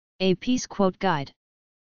A Peace Quote Guide.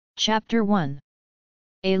 Chapter 1.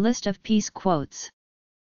 A list of peace quotes.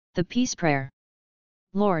 The Peace Prayer.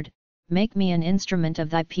 Lord, make me an instrument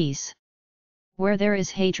of thy peace. Where there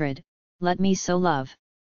is hatred, let me sow love.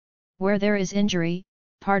 Where there is injury,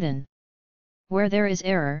 pardon. Where there is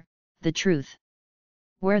error, the truth.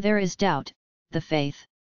 Where there is doubt, the faith.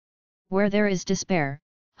 Where there is despair,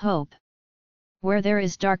 hope. Where there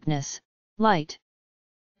is darkness, light.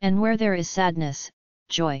 And where there is sadness,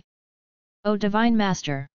 joy. O Divine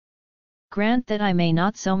Master! Grant that I may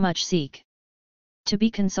not so much seek to be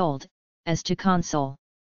consoled, as to console.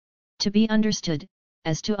 To be understood,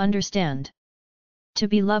 as to understand. To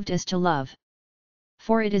be loved as to love.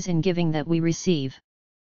 For it is in giving that we receive.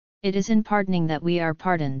 It is in pardoning that we are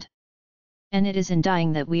pardoned. And it is in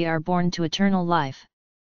dying that we are born to eternal life.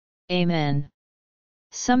 Amen.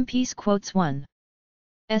 Some peace quotes. 1.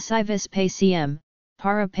 Si vis pacem,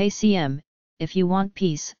 para pacem, if you want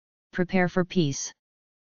peace, prepare for peace.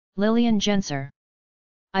 Lillian Genser.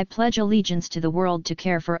 I pledge allegiance to the world, to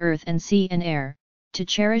care for earth and sea and air, to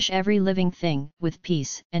cherish every living thing, with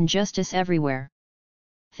peace and justice everywhere.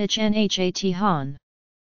 Thich Nhat Hanh.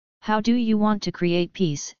 How do you want to create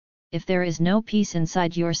peace, if there is no peace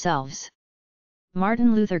inside yourselves?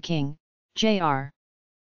 Martin Luther King, Jr.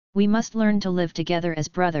 We must learn to live together as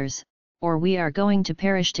brothers, or we are going to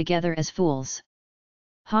perish together as fools.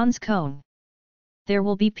 Hans Kohn. There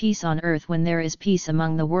will be peace on earth when there is peace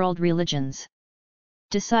among the world religions.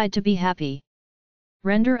 Decide to be happy.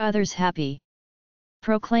 Render others happy.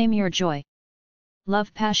 Proclaim your joy.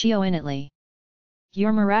 Love passionately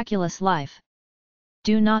your miraculous life.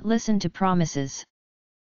 Do not listen to promises.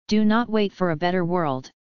 Do not wait for a better world.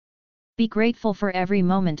 Be grateful for every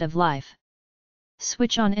moment of life.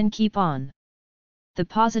 Switch on and keep on the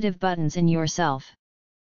positive buttons in yourself.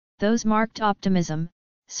 Those marked optimism,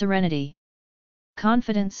 serenity,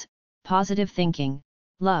 confidence, positive thinking,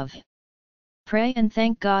 love. Pray and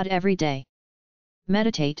thank God every day.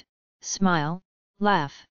 Meditate, smile,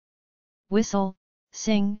 laugh, whistle,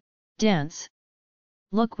 sing, dance.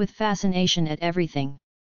 Look with fascination at everything.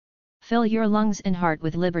 Fill your lungs and heart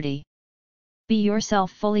with liberty. Be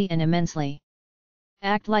yourself fully and immensely.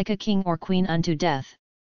 Act like a king or queen unto death.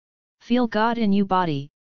 Feel God in you, body,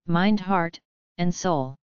 mind, heart, and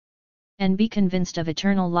soul. And be convinced of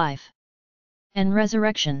eternal life and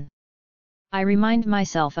resurrection. I remind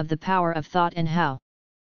myself of the power of thought and how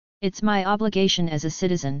it's my obligation as a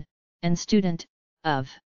citizen and student of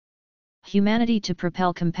humanity to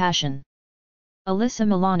propel compassion. Alyssa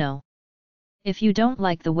Milano. If you don't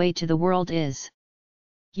like the way to the world is,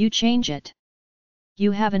 you change it.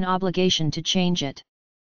 You have an obligation to change it.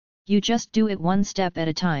 You just do it one step at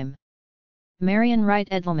a time. Marian Wright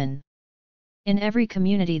Edelman. In every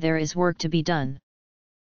community there is work to be done.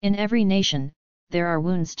 In every nation, there are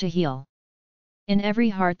wounds to heal. In every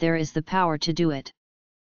heart there is the power to do it.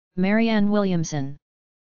 Marianne Williamson.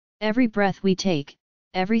 Every breath we take,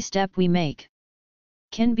 every step we make,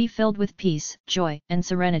 can be filled with peace, joy, and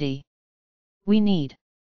serenity. We need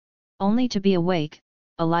only to be awake,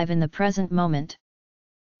 alive in the present moment.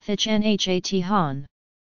 Thich Nhat Hanh.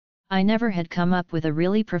 I never had come up with a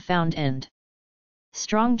really profound and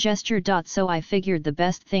strong gesture. So I figured the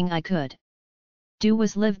best thing I could do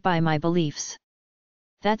was live by my beliefs.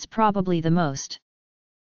 That's probably the most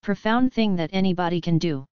profound thing that anybody can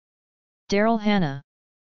do. Daryl Hannah.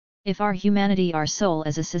 If our humanity, our soul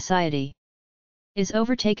as a society, is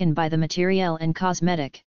overtaken by the material and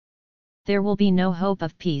cosmetic, there will be no hope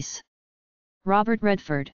of peace. Robert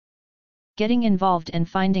Redford. Getting involved and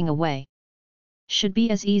finding a way should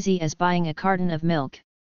be as easy as buying a carton of milk.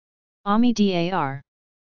 Ami Dar.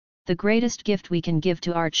 The greatest gift we can give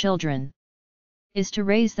to our children is to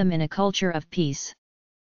raise them in a culture of peace.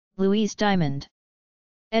 Louise Diamond.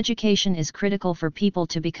 Education is critical for people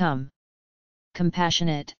to become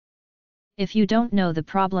compassionate. If you don't know the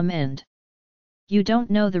problem and you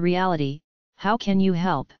don't know the reality, how can you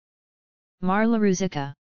help? Marla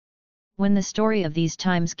Ruzicka. When the story of these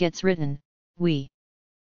times gets written, we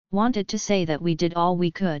want it to say that we did all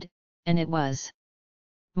we could, and it was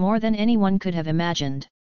more than anyone could have imagined.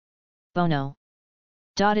 Bono.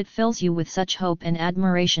 It fills you with such hope and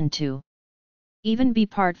admiration to even be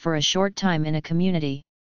part for a short time in a community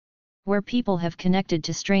where people have connected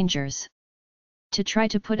to strangers to try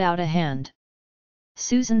to put out a hand.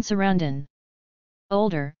 Susan Sarandon.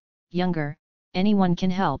 Older, younger, anyone can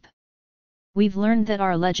help. We've learned that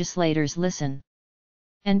our legislators listen.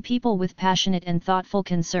 And people with passionate and thoughtful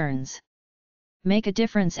concerns make a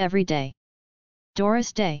difference every day.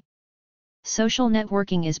 Doris Day. Social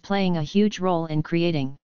networking is playing a huge role in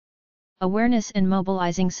creating awareness and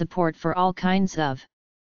mobilizing support for all kinds of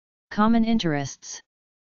Common interests.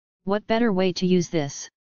 What better way to use this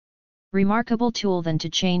remarkable tool than to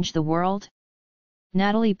change the world?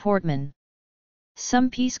 Natalie Portman. Some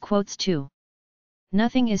peace quotes too.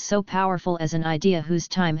 Nothing is so powerful as an idea whose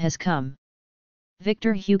time has come.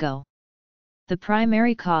 Victor Hugo. The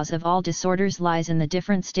primary cause of all disorders lies in the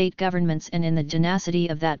different state governments and in the tenacity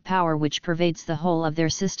of that power which pervades the whole of their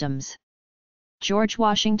systems. George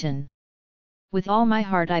Washington. With all my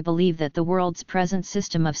heart I believe that the world's present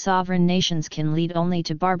system of sovereign nations can lead only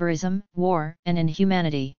to barbarism, war, and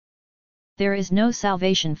inhumanity. There is no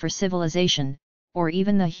salvation for civilization, or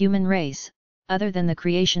even the human race, other than the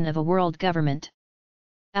creation of a world government.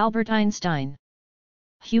 Albert Einstein.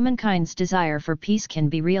 Humankind's desire for peace can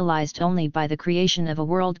be realized only by the creation of a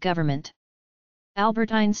world government.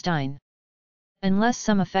 Albert Einstein. Unless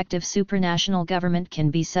some effective supranational government can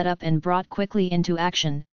be set up and brought quickly into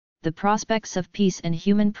action, the prospects of peace and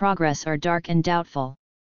human progress are dark and doubtful.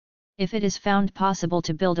 If it is found possible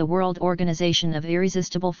to build a world organization of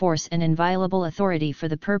irresistible force and inviolable authority for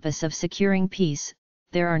the purpose of securing peace,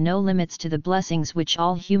 there are no limits to the blessings which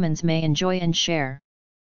all humans may enjoy and share.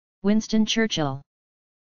 Winston Churchill.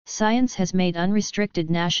 Science has made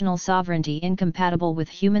unrestricted national sovereignty incompatible with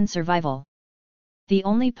human survival. The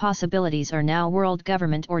only possibilities are now world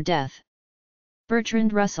government or death.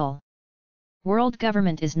 Bertrand Russell. World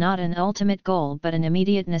government is not an ultimate goal but an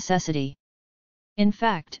immediate necessity. In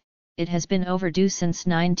fact, it has been overdue since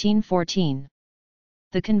 1914.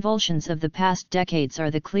 The convulsions of the past decades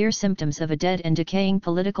are the clear symptoms of a dead and decaying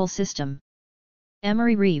political system.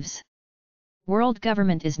 Emery Reeves. World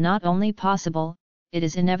government is not only possible, it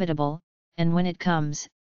is inevitable, and when it comes,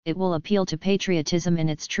 it will appeal to patriotism in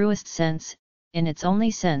its truest sense, in its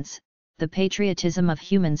only sense, the patriotism of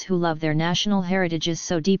humans who love their national heritages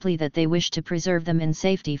so deeply that they wish to preserve them in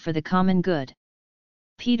safety for the common good.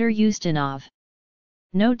 Peter Ustinov.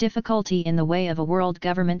 No difficulty in the way of a world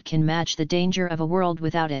government can match the danger of a world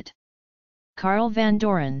without it. Karl van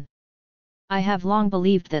Doren. I have long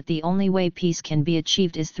believed that the only way peace can be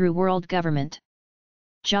achieved is through world government.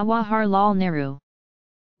 Jawaharlal Nehru.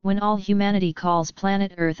 When all humanity calls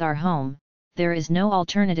planet Earth our home, there is no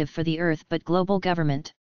alternative for the Earth but global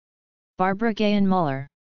government. Barbara Gahan Muller.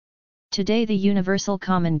 Today the universal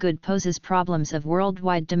common good poses problems of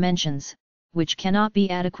worldwide dimensions, which cannot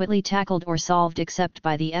be adequately tackled or solved except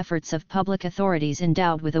by the efforts of public authorities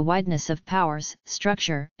endowed with a wideness of powers,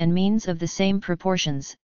 structure, and means of the same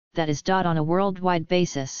proportions, that is on a worldwide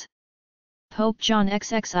basis. Pope John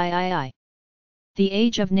XXIII. The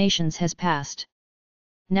age of nations has passed.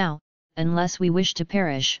 Now, unless we wish to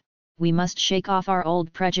perish, we must shake off our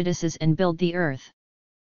old prejudices and build the earth.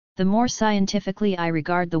 The more scientifically I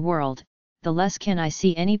regard the world, the less can I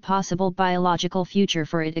see any possible biological future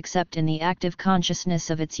for it except in the active consciousness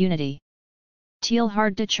of its unity.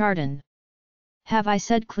 Teilhard de Chardin. Have I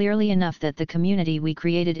said clearly enough that the community we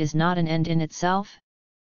created is not an end in itself?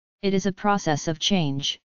 It is a process of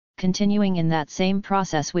change, continuing in that same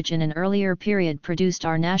process which in an earlier period produced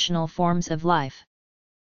our national forms of life.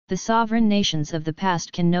 The sovereign nations of the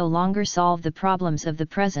past can no longer solve the problems of the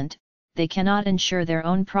present, they cannot ensure their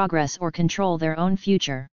own progress or control their own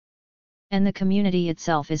future. And the community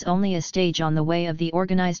itself is only a stage on the way of the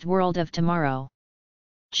organized world of tomorrow.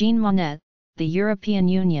 Jean Monnet, The European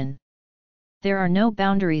Union. There are no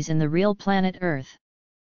boundaries in the real planet Earth.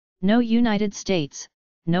 No United States,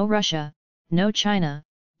 no Russia, no China,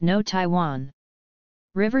 no Taiwan.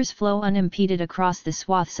 Rivers flow unimpeded across the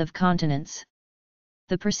swaths of continents.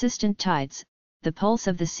 The persistent tides, the pulse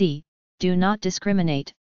of the sea, do not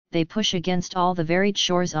discriminate, they push against all the varied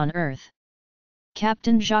shores on Earth.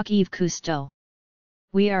 Captain Jacques-Yves Cousteau.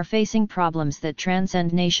 We are facing problems that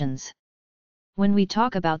transcend nations. When we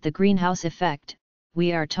talk about the greenhouse effect,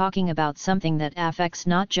 we are talking about something that affects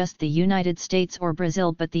not just the United States or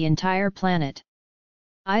Brazil but the entire planet.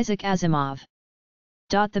 Isaac Asimov.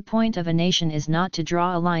 The point of a nation is not to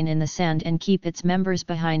draw a line in the sand and keep its members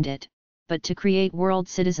behind it, but to create world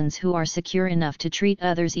citizens who are secure enough to treat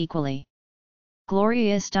others equally.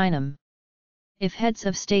 Gloria Steinem. If heads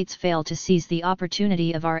of states fail to seize the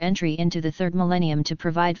opportunity of our entry into the third millennium to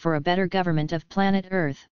provide for a better government of planet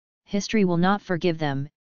Earth, history will not forgive them,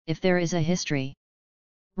 if there is a history.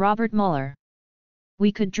 Robert Mueller.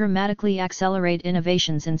 We could dramatically accelerate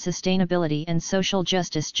innovations in sustainability and social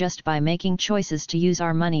justice just by making choices to use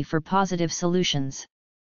our money for positive solutions.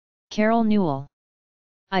 Carol Newell.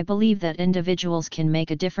 I believe that individuals can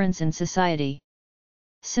make a difference in society.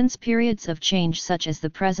 Since periods of change such as the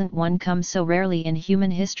present one come so rarely in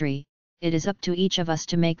human history, it is up to each of us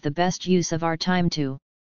to make the best use of our time to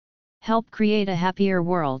help create a happier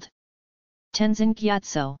world. Tenzin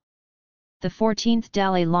Gyatso. The 14th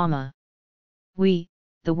Dalai Lama. We,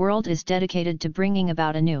 the world is dedicated to bringing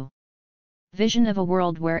about a new vision of a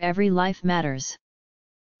world where every life matters.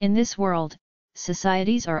 In this world,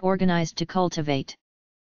 societies are organized to cultivate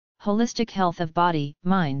holistic health of body,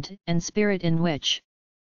 mind, and spirit in which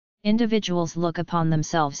individuals look upon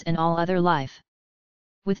themselves and all other life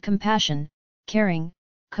with compassion, caring,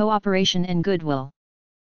 cooperation and goodwill.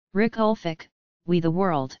 Rick Ulfik, We the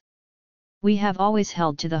World. We have always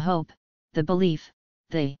held to the hope, the belief,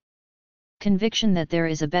 the conviction that there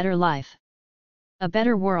is a better life, a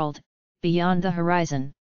better world, beyond the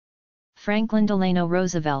horizon. Franklin Delano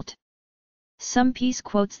Roosevelt. Some Peace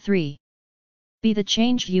Quotes 3. Be the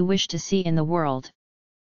change you wish to see in the world.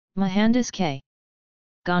 Mohandas K.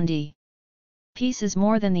 Gandhi. Peace is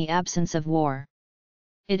more than the absence of war.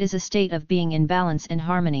 It is a state of being in balance and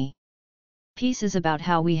harmony. Peace is about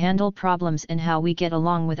how we handle problems and how we get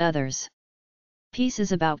along with others. Peace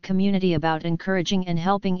is about community, about encouraging and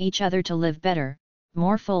helping each other to live better,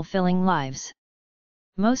 more fulfilling lives.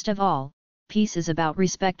 Most of all, peace is about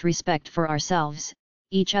respect for ourselves,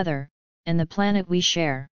 each other, and the planet we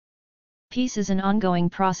share. Peace is an ongoing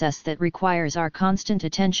process that requires our constant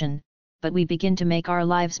attention, but we begin to make our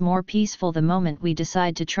lives more peaceful the moment we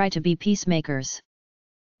decide to try to be peacemakers.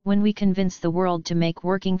 When we convince the world to make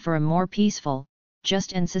working for a more peaceful,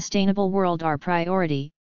 just and sustainable world our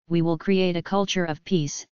priority, we will create a culture of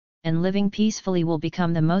peace, and living peacefully will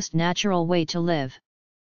become the most natural way to live.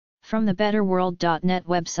 From the betterworld.net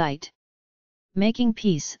website. Making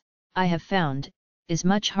peace, I have found, is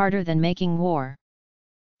much harder than making war.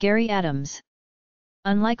 Gary Adams.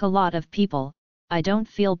 Unlike a lot of people, I don't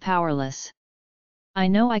feel powerless. I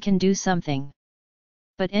know I can do something.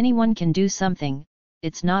 But anyone can do something.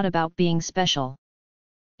 It's not about being special.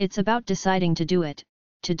 It's about deciding to do it,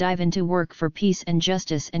 to dive into work for peace and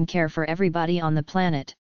justice and care for everybody on the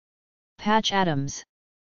planet. Patch Adams.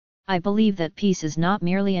 I believe that peace is not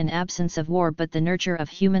merely an absence of war but the nurture of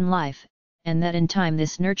human life, and that in time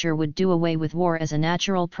this nurture would do away with war as a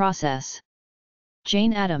natural process.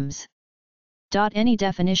 Jane Addams. Any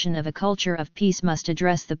definition of a culture of peace must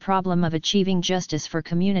address the problem of achieving justice for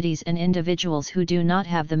communities and individuals who do not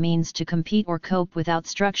have the means to compete or cope without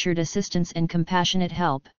structured assistance and compassionate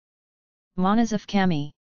help. Manas of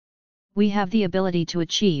Kami. We have the ability to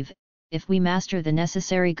achieve, if we master the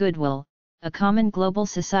necessary goodwill, a common global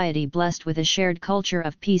society blessed with a shared culture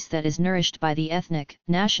of peace that is nourished by the ethnic,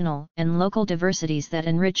 national, and local diversities that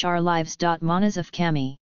enrich our lives. Manas of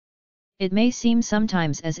Kami. It may seem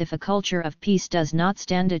sometimes as if a culture of peace does not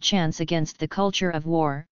stand a chance against the culture of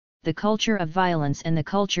war, the culture of violence and the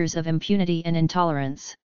cultures of impunity and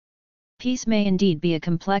intolerance. Peace may indeed be a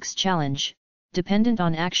complex challenge, dependent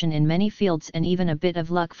on action in many fields and even a bit of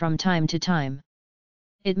luck from time to time.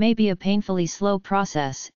 It may be a painfully slow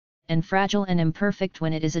process, and fragile and imperfect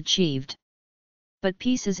when it is achieved. But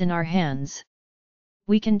peace is in our hands.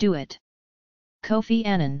 We can do it. Kofi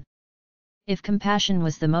Annan. If compassion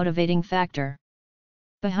was the motivating factor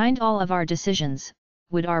behind all of our decisions,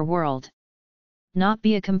 would our world not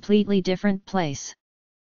be a completely different place?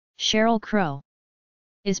 Sheryl Crow.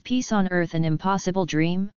 Is peace on earth an impossible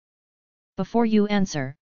dream? Before you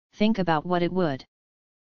answer, think about what it would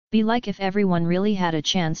be like if everyone really had a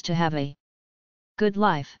chance to have a good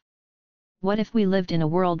life. What if we lived in a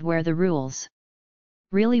world where the rules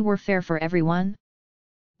really were fair for everyone?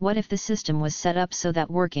 What if the system was set up so that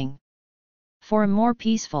working for a more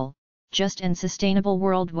peaceful, just and sustainable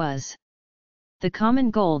world was the common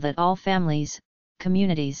goal that all families,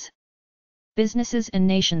 communities, businesses and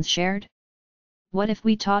nations shared? What if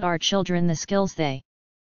we taught our children the skills they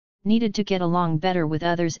needed to get along better with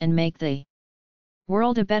others and make the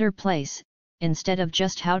world a better place, instead of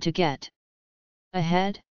just how to get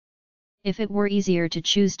ahead? If it were easier to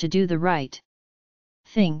choose to do the right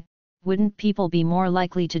thing, wouldn't people be more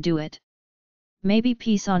likely to do it? Maybe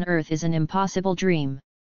peace on earth is an impossible dream.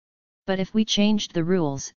 But if we changed the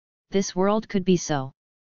rules, this world could be so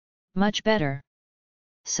much better.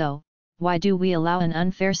 So, why do we allow an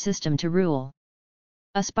unfair system to rule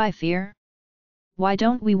us by fear? Why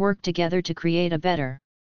don't we work together to create a better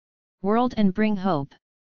world and bring hope?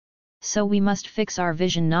 So we must fix our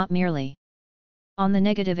vision not merely on the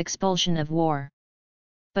negative expulsion of war,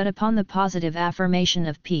 but upon the positive affirmation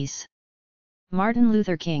of peace. Martin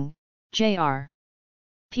Luther King, Jr.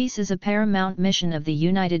 Peace is a paramount mission of the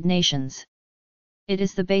United Nations. It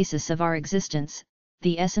is the basis of our existence,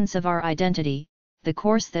 the essence of our identity, the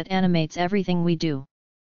course that animates everything we do.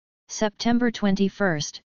 September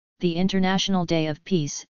 21st, the International Day of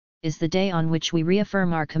Peace, is the day on which we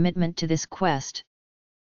reaffirm our commitment to this quest.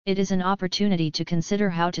 It is an opportunity to consider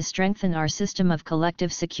how to strengthen our system of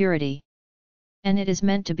collective security. And it is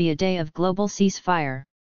meant to be a day of global ceasefire.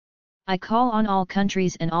 I call on all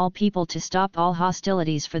countries and all people to stop all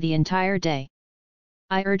hostilities for the entire day.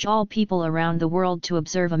 I urge all people around the world to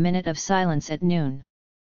observe a minute of silence at noon.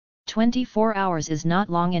 24 hours is not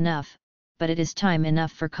long enough, but it is time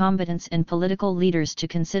enough for combatants and political leaders to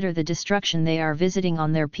consider the destruction they are visiting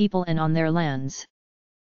on their people and on their lands.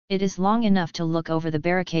 It is long enough to look over the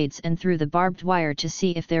barricades and through the barbed wire to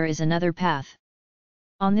see if there is another path.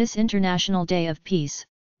 On this International Day of Peace,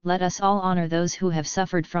 let us all honor those who have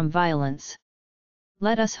suffered from violence.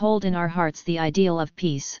 Let us hold in our hearts the ideal of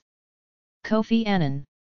peace. Kofi Annan.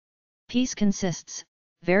 Peace consists,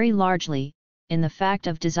 very largely, in the fact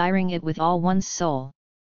of desiring it with all one's soul.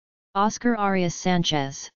 Oscar Arias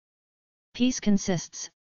Sanchez. Peace consists,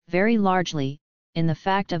 very largely, in the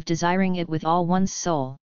fact of desiring it with all one's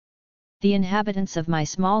soul. The inhabitants of my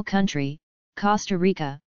small country, Costa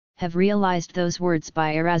Rica, have realized those words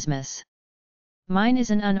by Erasmus. Mine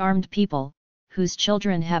is an unarmed people, whose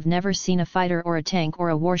children have never seen a fighter or a tank or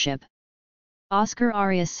a warship. Oscar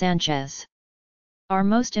Arias Sanchez. Our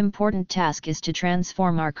most important task is to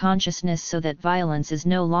transform our consciousness so that violence is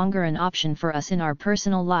no longer an option for us in our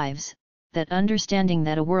personal lives, that understanding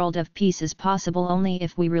that a world of peace is possible only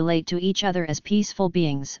if we relate to each other as peaceful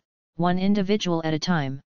beings, one individual at a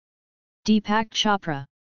time. Deepak Chopra.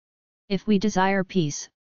 If we desire peace,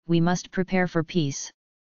 we must prepare for peace.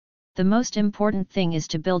 The most important thing is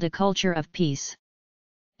to build a culture of peace.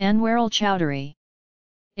 Anwarul Chowdhury.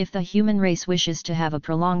 If the human race wishes to have a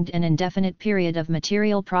prolonged and indefinite period of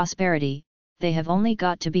material prosperity, they have only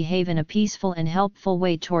got to behave in a peaceful and helpful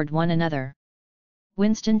way toward one another.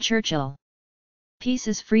 Winston Churchill. Peace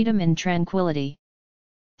is freedom in tranquility.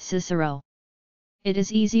 Cicero. It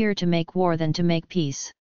is easier to make war than to make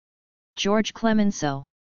peace. George Clemenceau.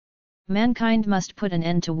 Mankind must put an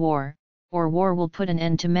end to war, or war will put an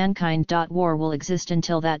end to mankind. War will exist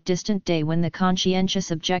until that distant day when the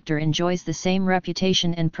conscientious objector enjoys the same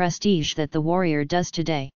reputation and prestige that the warrior does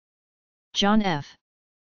today. John F.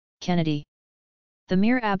 Kennedy. The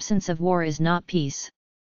mere absence of war is not peace.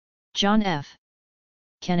 John F.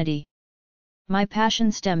 Kennedy. My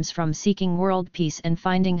passion stems from seeking world peace and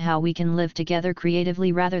finding how we can live together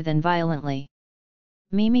creatively rather than violently.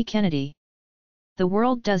 Mimi Kennedy. The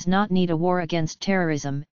world does not need a war against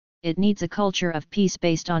terrorism, it needs a culture of peace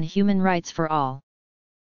based on human rights for all.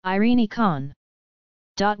 Irene Khan.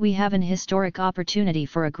 We have an historic opportunity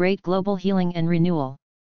for a great global healing and renewal.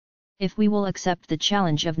 If we will accept the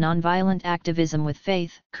challenge of nonviolent activism with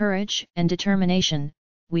faith, courage, and determination,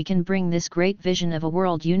 we can bring this great vision of a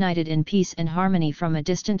world united in peace and harmony from a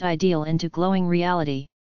distant ideal into glowing reality.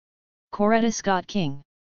 Coretta Scott King.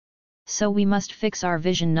 So we must fix our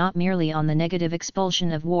vision not merely on the negative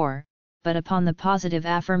expulsion of war, but upon the positive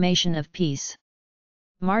affirmation of peace.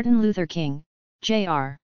 Martin Luther King,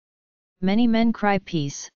 Jr. Many men cry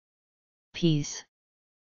peace. Peace.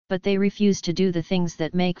 But they refuse to do the things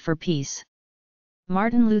that make for peace.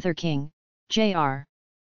 Martin Luther King, Jr.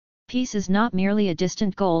 Peace is not merely a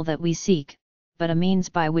distant goal that we seek, but a means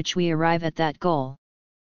by which we arrive at that goal.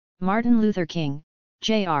 Martin Luther King,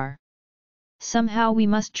 Jr. Somehow we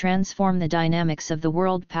must transform the dynamics of the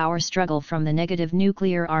world power struggle from the negative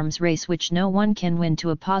nuclear arms race which no one can win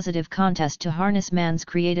to a positive contest to harness man's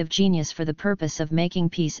creative genius for the purpose of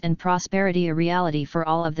making peace and prosperity a reality for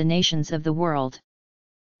all of the nations of the world.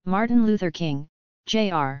 Martin Luther King,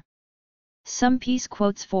 Jr. Some peace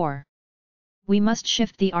quotes for. We must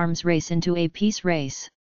shift the arms race into a peace race.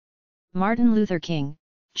 Martin Luther King,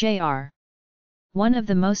 Jr. One of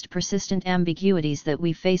the most persistent ambiguities that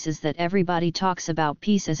we face is that everybody talks about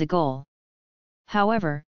peace as a goal.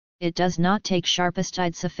 However, it does not take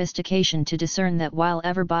sharpest-eyed sophistication to discern that while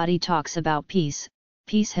everybody talks about peace,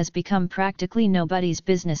 peace has become practically nobody's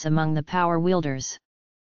business among the power wielders.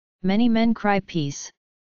 Many men cry peace.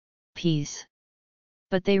 Peace.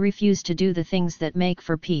 But they refuse to do the things that make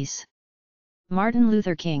for peace. Martin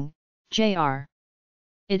Luther King, Jr.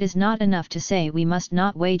 It is not enough to say we must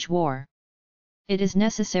not wage war. It is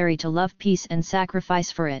necessary to love peace and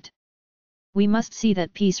sacrifice for it. We must see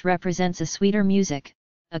that peace represents a sweeter music,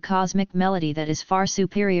 a cosmic melody that is far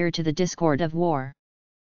superior to the discord of war.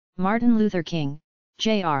 Martin Luther King,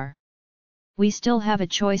 Jr. We still have a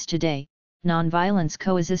choice today, nonviolence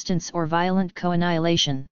coexistence or violent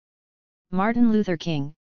co-annihilation. Martin Luther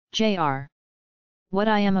King, Jr. What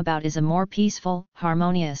I am about is a more peaceful,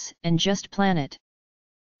 harmonious, and just planet.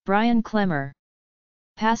 Brian Clemmer.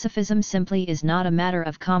 Pacifism simply is not a matter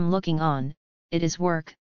of calm looking on, it is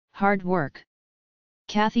work, hard work.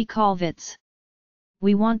 Kathy Kollwitz.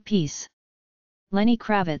 We want peace. Lenny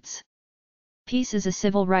Kravitz. Peace is a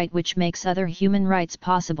civil right which makes other human rights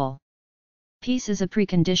possible. Peace is a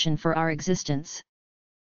precondition for our existence.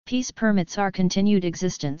 Peace permits our continued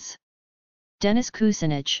existence. Denis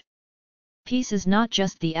Kucinich. Peace is not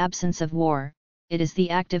just the absence of war, it is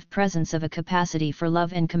the active presence of a capacity for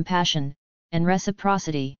love and compassion, and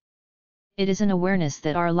reciprocity. It is an awareness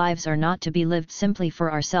that our lives are not to be lived simply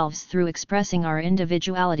for ourselves through expressing our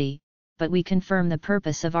individuality, but we confirm the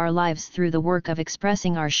purpose of our lives through the work of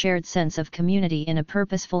expressing our shared sense of community in a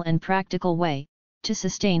purposeful and practical way. To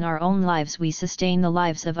sustain our own lives, we sustain the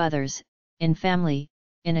lives of others, in family,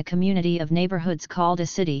 in a community of neighborhoods called a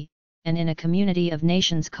city, and in a community of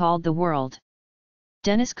nations called the world.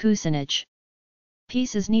 Denis Kucinich.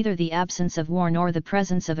 Peace is neither the absence of war nor the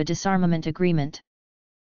presence of a disarmament agreement.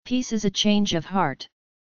 Peace is a change of heart.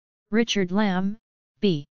 Richard Lamb,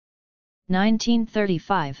 B.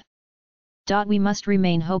 1935. We must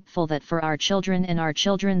remain hopeful that for our children and our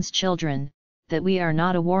children's children, that we are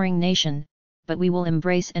not a warring nation, but we will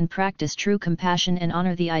embrace and practice true compassion and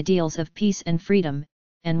honor the ideals of peace and freedom,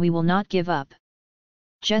 and we will not give up.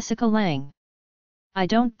 Jessica Lang. I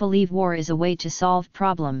don't believe war is a way to solve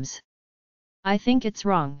problems. I think it's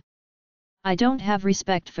wrong. I don't have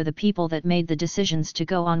respect for the people that made the decisions to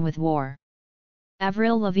go on with war.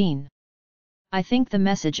 Avril Lavigne. I think the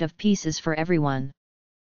message of peace is for everyone.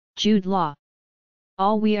 Jude Law.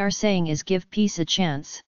 All we are saying is give peace a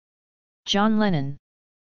chance. John Lennon.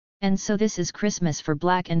 And so this is Christmas for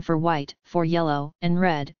black and for white, for yellow and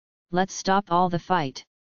red, let's stop all the fight.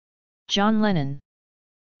 John Lennon.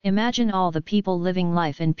 Imagine all the people living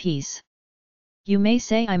life in peace. You may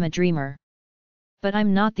say I'm a dreamer. But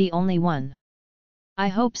I'm not the only one. I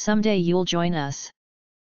hope someday you'll join us.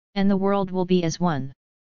 And the world will be as one.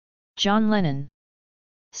 John Lennon.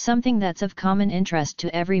 Something that's of common interest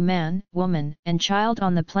to every man, woman, and child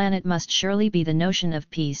on the planet must surely be the notion of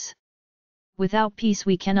peace. Without peace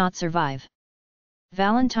we cannot survive.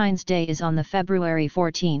 Valentine's Day is on the February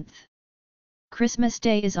 14th. Christmas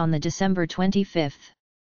Day is on the December 25th.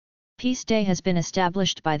 Peace Day has been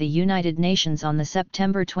established by the United Nations on the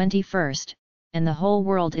September 21st, and the whole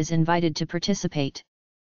world is invited to participate.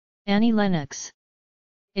 Annie Lennox.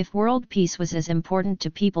 If world peace was as important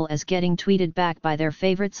to people as getting tweeted back by their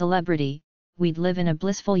favorite celebrity, we'd live in a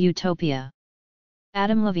blissful utopia.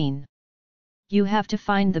 Adam Levine. You have to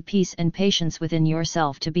find the peace and patience within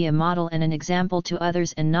yourself to be a model and an example to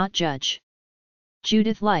others and not judge.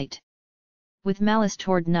 Judith Light. With malice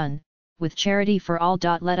toward none, with charity for all.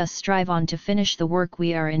 Let us strive on to finish the work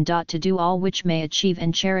we are in. To do all which may achieve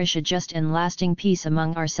and cherish a just and lasting peace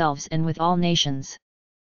among ourselves and with all nations.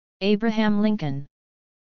 Abraham Lincoln.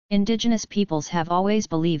 Indigenous peoples have always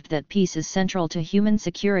believed that peace is central to human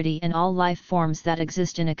security and all life forms that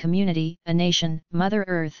exist in a community, a nation, Mother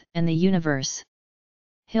Earth, and the universe.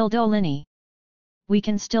 Hilda Linney. We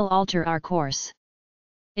can still alter our course.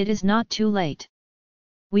 It is not too late.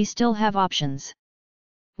 We still have options.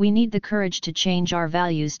 We need the courage to change our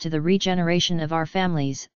values to the regeneration of our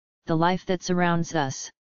families, the life that surrounds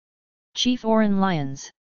us. Chief Oren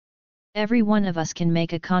Lyons. Every one of us can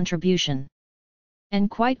make a contribution. And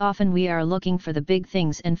quite often we are looking for the big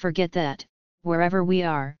things and forget that, wherever we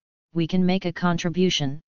are, we can make a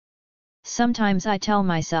contribution. Sometimes I tell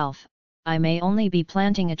myself, I may only be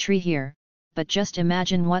planting a tree here, but just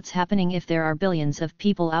imagine what's happening if there are billions of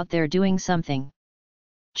people out there doing something.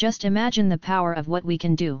 Just imagine the power of what we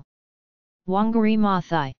can do. Wangari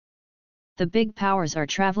Maathai. The big powers are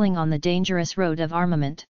traveling on the dangerous road of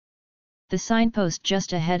armament. The signpost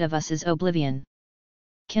just ahead of us is oblivion.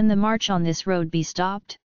 Can the march on this road be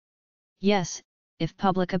stopped? Yes, if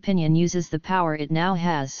public opinion uses the power it now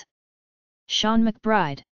has. Sean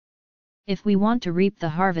McBride. If we want to reap the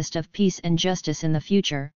harvest of peace and justice in the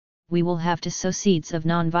future, we will have to sow seeds of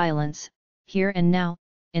nonviolence, here and now,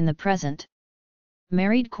 in the present.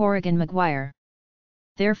 Married Corrigan McGuire.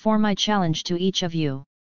 Therefore my challenge to each of you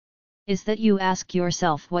is that you ask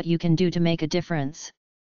yourself what you can do to make a difference.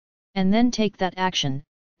 And then take that action,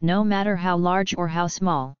 no matter how large or how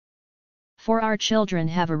small. For our children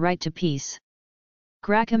have a right to peace.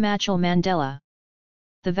 Graca Machel Mandela.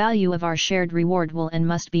 The value of our shared reward will and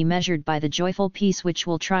must be measured by the joyful peace which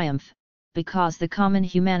will triumph, because the common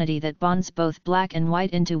humanity that bonds both black and white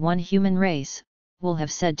into one human race, will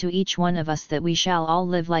have said to each one of us that we shall all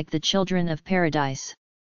live like the children of paradise.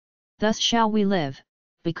 Thus shall we live,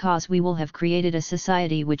 because we will have created a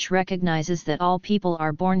society which recognizes that all people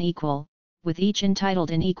are born equal, with each entitled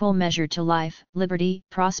in equal measure to life, liberty,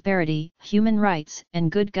 prosperity, human rights,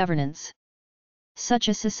 and good governance. Such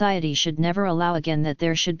a society should never allow again that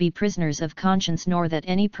there should be prisoners of conscience nor that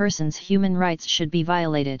any person's human rights should be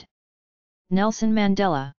violated. Nelson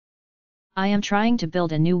Mandela. I am trying to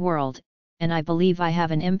build a new world, and I believe I have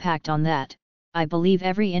an impact on that, I believe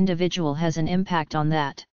every individual has an impact on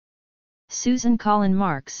that. Susan Collin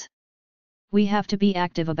Marks. We have to be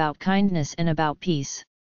active about kindness and about peace.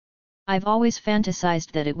 I've always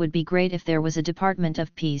fantasized that it would be great if there was a Department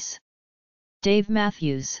of Peace. Dave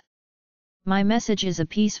Matthews. My message is a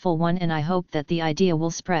peaceful one and I hope that the idea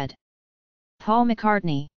will spread. Paul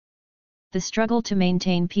McCartney. The struggle to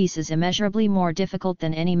maintain peace is immeasurably more difficult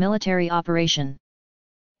than any military operation.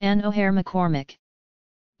 Anne O'Hare McCormick.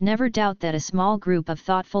 Never doubt that a small group of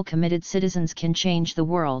thoughtful, committed citizens can change the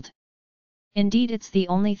world. Indeed, it's the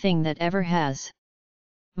only thing that ever has.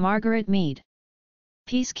 Margaret Mead.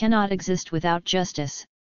 Peace cannot exist without justice,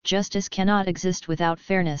 justice cannot exist without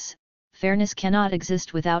fairness, fairness cannot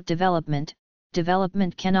exist without development,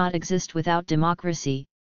 development cannot exist without democracy,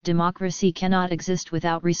 democracy cannot exist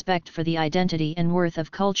without respect for the identity and worth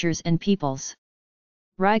of cultures and peoples.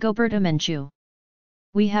 Rigoberta Menchú.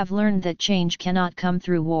 We have learned that change cannot come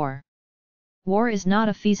through war. War is not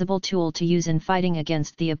a feasible tool to use in fighting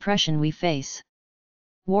against the oppression we face.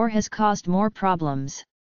 War has caused more problems.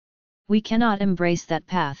 We cannot embrace that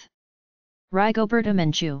path. Rigoberta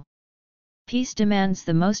Menchú. Peace demands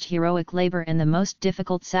the most heroic labor and the most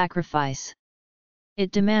difficult sacrifice.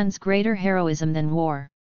 It demands greater heroism than war.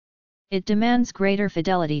 It demands greater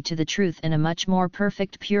fidelity to the truth and a much more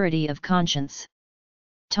perfect purity of conscience.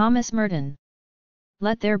 Thomas Merton.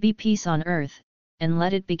 Let there be peace on earth, and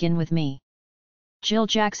let it begin with me. Jill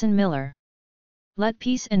Jackson Miller. Let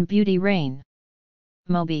peace and beauty reign.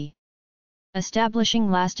 Moby.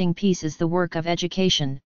 Establishing lasting peace is the work of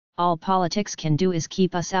education, all politics can do is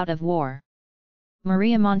keep us out of war.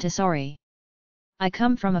 Maria Montessori. I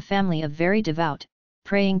come from a family of very devout,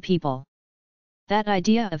 praying people. That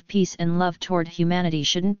idea of peace and love toward humanity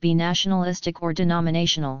shouldn't be nationalistic or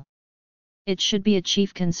denominational. It should be a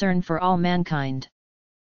chief concern for all mankind.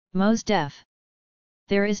 Mos Def.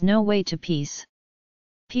 There is no way to peace.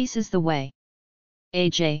 Peace is the way.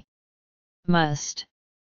 A.J. Must.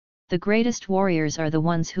 The greatest warriors are the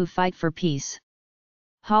ones who fight for peace.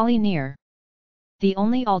 Holly Near. The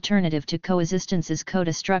only alternative to coexistence is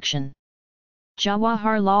co-destruction.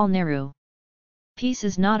 Jawaharlal Nehru. Peace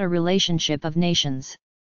is not a relationship of nations.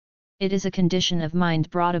 It is a condition of mind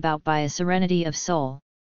brought about by a serenity of soul.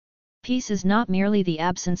 Peace is not merely the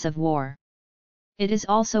absence of war. It is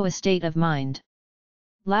also a state of mind.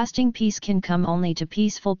 Lasting peace can come only to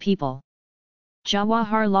peaceful people.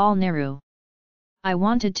 Jawaharlal Nehru. I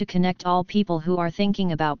wanted to connect all people who are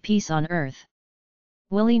thinking about peace on earth.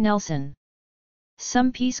 Willie Nelson.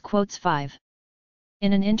 Some peace quotes 5.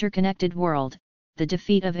 In an interconnected world, the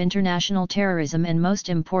defeat of international terrorism and most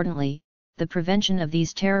importantly, the prevention of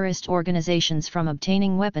these terrorist organizations from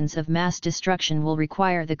obtaining weapons of mass destruction will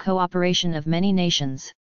require the cooperation of many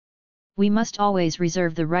nations. We must always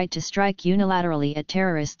reserve the right to strike unilaterally at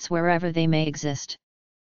terrorists wherever they may exist.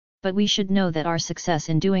 But we should know that our success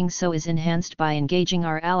in doing so is enhanced by engaging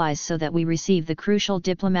our allies so that we receive the crucial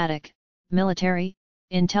diplomatic, military,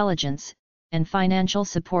 intelligence, and financial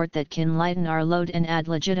support that can lighten our load and add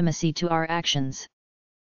legitimacy to our actions.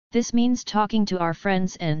 This means talking to our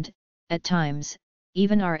friends and, at times,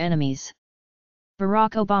 even our enemies.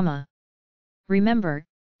 Barack Obama. Remember,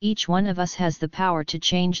 each one of us has the power to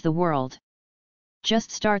change the world.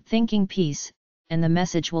 Just start thinking peace, and the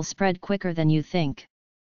message will spread quicker than you think.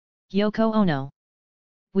 Yoko Ono.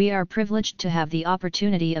 We are privileged to have the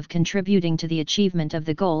opportunity of contributing to the achievement of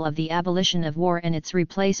the goal of the abolition of war and its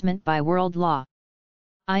replacement by world law.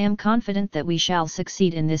 I am confident that we shall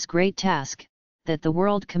succeed in this great task, that the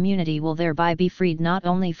world community will thereby be freed not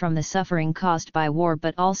only from the suffering caused by war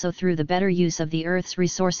but also through the better use of the Earth's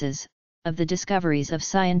resources, of the discoveries of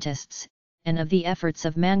scientists, and of the efforts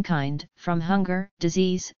of mankind, from hunger,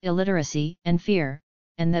 disease, illiteracy, and fear,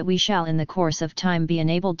 and that we shall in the course of time be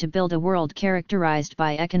enabled to build a world characterized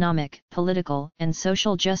by economic, political, and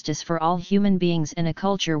social justice for all human beings and a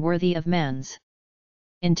culture worthy of man's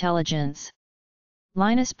intelligence.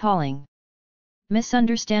 Linus Pauling.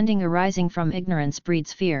 Misunderstanding arising from ignorance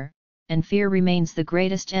breeds fear, and fear remains the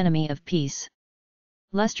greatest enemy of peace.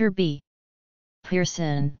 Lester B.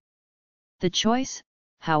 Pearson. The choice,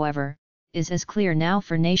 however, is as clear now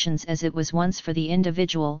for nations as it was once for the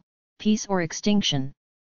individual, peace or extinction.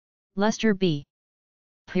 Lester B.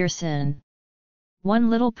 Pearson. One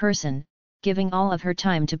little person, giving all of her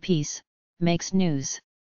time to peace, makes news.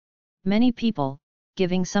 Many people,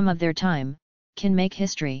 giving some of their time, can make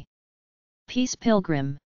history. Peace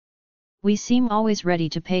Pilgrim. We seem always ready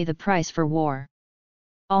to pay the price for war.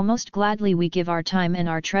 Almost gladly we give our time and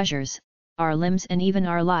our treasures, our limbs and even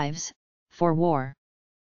our lives, for war.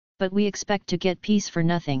 But we expect to get peace for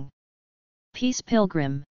nothing. Peace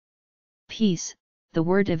Pilgrim. Peace, the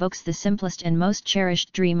word evokes the simplest and most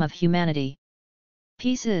cherished dream of humanity.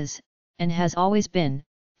 Peace is, and has always been,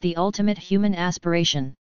 the ultimate human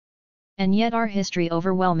aspiration. And yet our history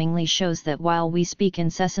overwhelmingly shows that while we speak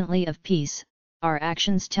incessantly of peace, our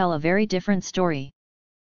actions tell a very different story.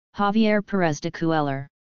 Javier Pérez de Cuellar.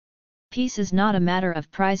 Peace is not a matter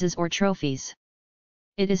of prizes or trophies.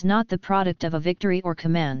 It is not the product of a victory or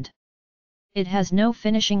command. It has no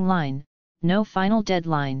finishing line, no final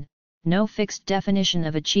deadline, no fixed definition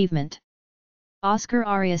of achievement. Oscar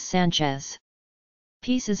Arias Sanchez.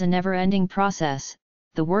 Peace is a never-ending process,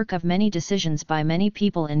 the work of many decisions by many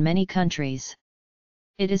people in many countries.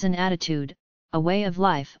 It is an attitude, a way of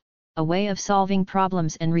life, a way of solving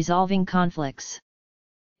problems and resolving conflicts.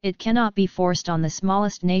 It cannot be forced on the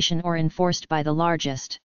smallest nation or enforced by the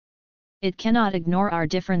largest. It cannot ignore our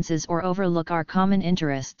differences or overlook our common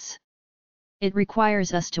interests. It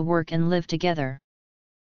requires us to work and live together.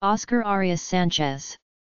 Oscar Arias Sanchez.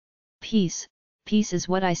 Peace, peace is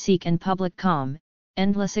what I seek and public calm,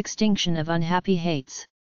 endless extinction of unhappy hates.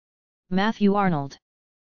 Matthew Arnold.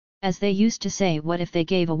 As they used to say, what if they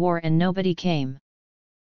gave a war and nobody came?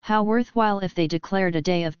 How worthwhile if they declared a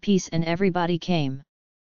day of peace and everybody came.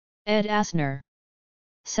 Ed Asner.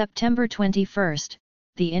 September 21st,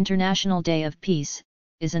 the International Day of Peace,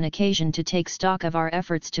 is an occasion to take stock of our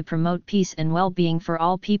efforts to promote peace and well-being for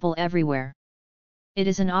all people everywhere. It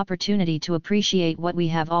is an opportunity to appreciate what we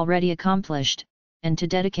have already accomplished, and to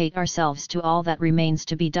dedicate ourselves to all that remains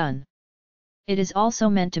to be done. It is also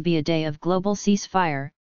meant to be a day of global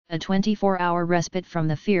ceasefire, a 24-hour respite from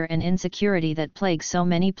the fear and insecurity that plague so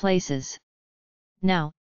many places.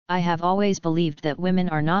 Now, I have always believed that women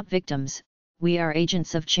are not victims, we are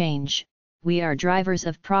agents of change, we are drivers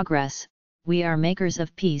of progress, we are makers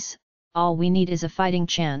of peace, all we need is a fighting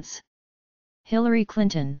chance. Hillary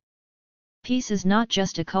Clinton. Peace is not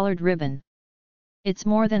just a colored ribbon. It's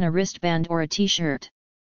more than a wristband or a t-shirt.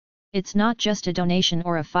 It's not just a donation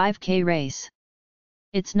or a 5K race.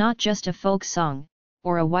 It's not just a folk song,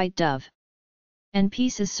 or a white dove. And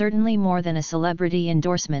peace is certainly more than a celebrity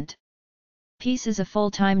endorsement. Peace is a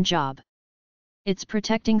full-time job. It's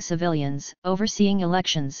protecting civilians, overseeing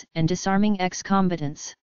elections, and disarming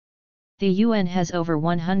ex-combatants. The UN has over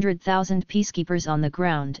 100,000 peacekeepers on the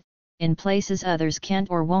ground, in places others can't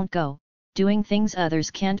or won't go, doing things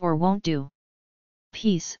others can't or won't do.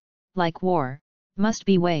 Peace, like war, must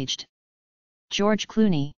be waged. George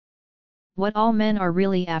Clooney. What all men are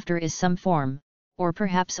really after is some form, or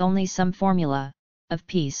perhaps only some formula, of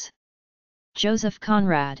peace. Joseph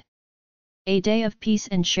Conrad. A day of peace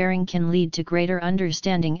and sharing can lead to greater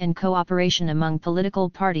understanding and cooperation among political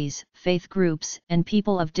parties, faith groups, and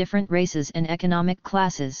people of different races and economic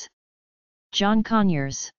classes. John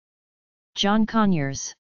Conyers. John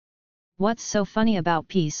Conyers. What's so funny about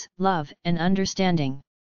peace, love, and understanding?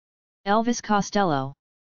 Elvis Costello.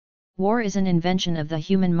 War is an invention of the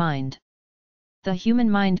human mind. The human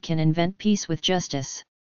mind can invent peace with justice.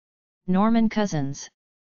 Norman Cousins.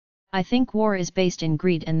 I think war is based in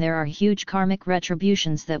greed and there are huge karmic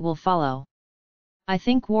retributions that will follow. I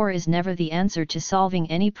think war is never the answer to solving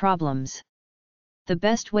any problems. The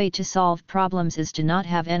best way to solve problems is to not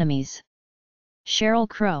have enemies. Sheryl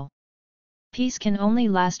Crow. Peace can only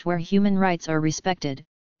last where human rights are respected,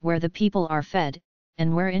 where the people are fed,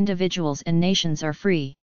 and where individuals and nations are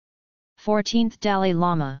free. 14th Dalai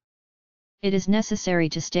Lama. It is necessary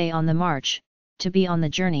to stay on the march, to be on the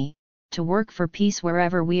journey, to work for peace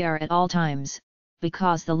wherever we are at all times,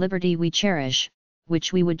 because the liberty we cherish,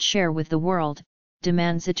 which we would share with the world,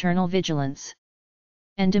 demands eternal vigilance.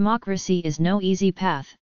 And democracy is no easy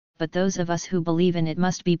path, but those of us who believe in it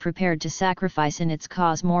must be prepared to sacrifice in its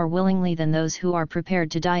cause more willingly than those who are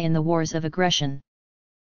prepared to die in the wars of aggression.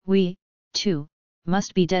 We, too,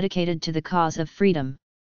 must be dedicated to the cause of freedom.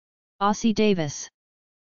 Ossie Davis.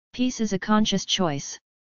 Peace is a conscious choice.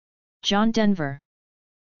 John Denver.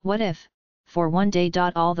 What if, for one day,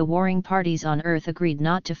 all the warring parties on Earth agreed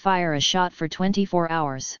not to fire a shot for 24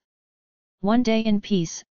 hours? One day in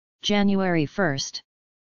peace, January 1st.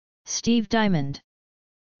 Steve Diamond.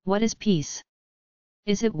 What is peace?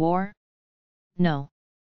 Is it war? No.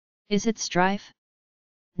 Is it strife?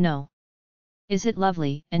 No. Is it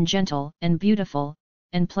lovely and gentle and beautiful,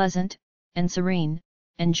 and pleasant, and serene,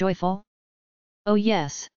 and joyful? Oh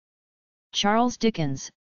yes. Charles Dickens,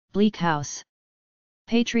 Bleak House.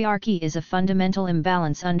 Patriarchy is a fundamental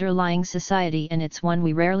imbalance underlying society, and it's one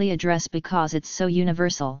we rarely address because it's so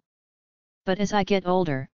universal. But as I get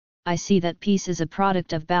older, I see that peace is a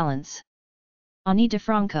product of balance. Ani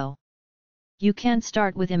DeFranco. You can't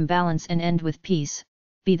start with imbalance and end with peace,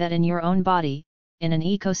 be that in your own body, in an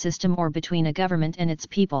ecosystem, or between a government and its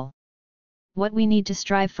people. What we need to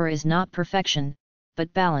strive for is not perfection,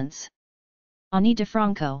 but balance. Ani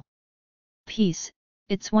DeFranco. Peace,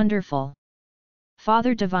 it's wonderful.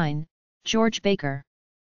 Father Divine, George Baker.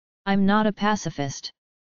 I'm not a pacifist.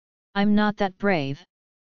 I'm not that brave.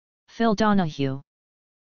 Phil Donahue.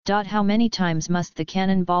 How many times must the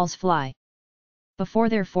cannonballs fly before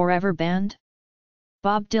they're forever banned?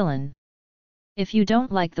 Bob Dylan. If you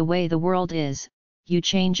don't like the way the world is, you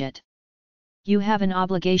change it. You have an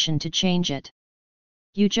obligation to change it.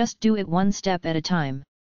 You just do it one step at a time.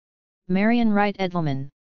 Marian Wright Edelman.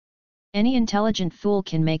 Any intelligent fool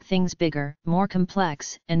can make things bigger, more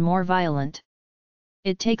complex, and more violent.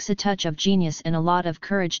 It takes a touch of genius and a lot of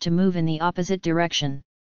courage to move in the opposite direction.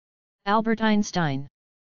 Albert Einstein.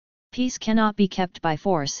 Peace cannot be kept by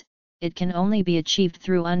force, it can only be achieved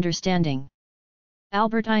through understanding.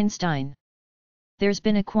 Albert Einstein. There's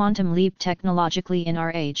been a quantum leap technologically in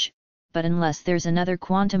our age, but unless there's another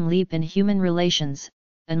quantum leap in human relations,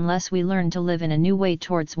 unless we learn to live in a new way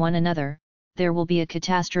towards one another, there will be a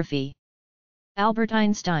catastrophe. Albert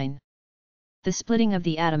Einstein. The splitting of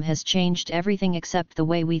the atom has changed everything except the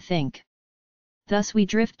way we think. Thus we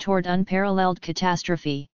drift toward unparalleled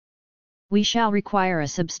catastrophe. We shall require a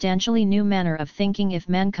substantially new manner of thinking if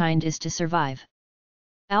mankind is to survive.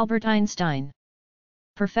 Albert Einstein.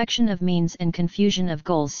 Perfection of means and confusion of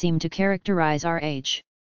goals seem to characterize our age.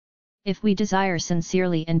 If we desire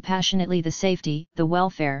sincerely and passionately the safety, the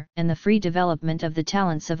welfare, and the free development of the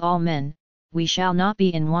talents of all men, we shall not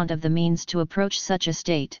be in want of the means to approach such a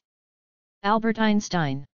state. Albert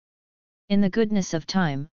Einstein. In the goodness of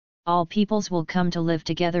time, all peoples will come to live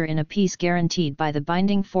together in a peace guaranteed by the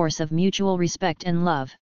binding force of mutual respect and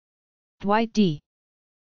love. Dwight D.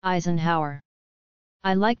 Eisenhower.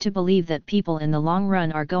 I like to believe that people in the long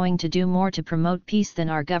run are going to do more to promote peace than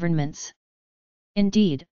our governments.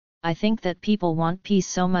 Indeed, I think that people want peace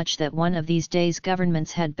so much that one of these days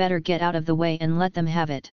governments had better get out of the way and let them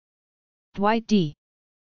have it. Dwight D.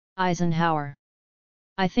 Eisenhower.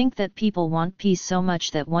 I think that people want peace so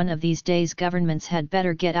much that one of these days governments had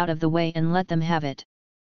better get out of the way and let them have it.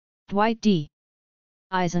 Dwight D.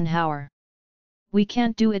 Eisenhower. We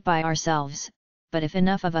can't do it by ourselves, but if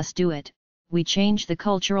enough of us do it, we change the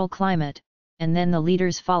cultural climate, and then the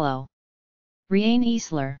leaders follow. Riane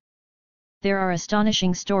Eisler. There are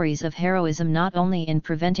astonishing stories of heroism not only in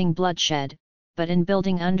preventing bloodshed, but in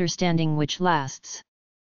building understanding which lasts.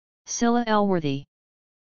 Scylla Elworthy.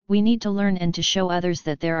 We need to learn and to show others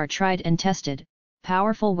that there are tried and tested,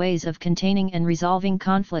 powerful ways of containing and resolving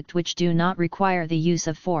conflict which do not require the use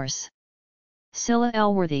of force. Scylla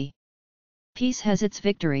Elworthy. Peace has its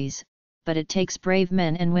victories, but it takes brave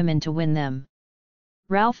men and women to win them.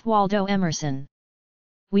 Ralph Waldo Emerson.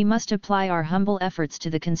 We must apply our humble efforts to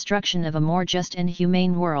the construction of a more just and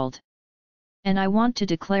humane world. And I want to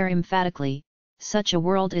declare emphatically, such a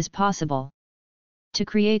world is possible. To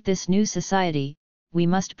create this new society, we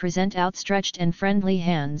must present outstretched and friendly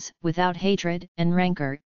hands, without hatred and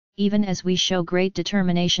rancor, even as we show great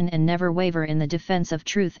determination and never waver in the defense of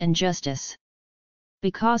truth and justice.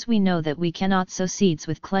 Because we know that we cannot sow seeds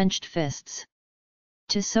with clenched fists.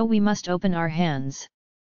 To sow we must open our hands.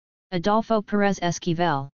 Adolfo Perez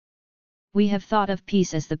Esquivel. We have thought of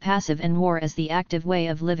peace as the passive and war as the active way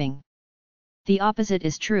of living. The opposite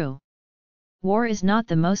is true. War is not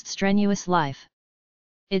the most strenuous life.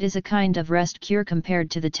 It is a kind of rest cure compared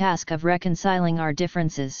to the task of reconciling our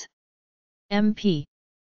differences. MP.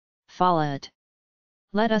 Follett.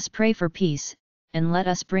 Let us pray for peace, and let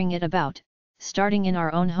us bring it about, starting in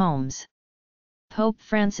our own homes. Pope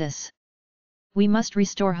Francis. We must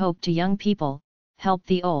restore hope to young people, help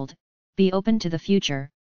the old, be open to the future,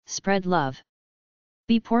 spread love.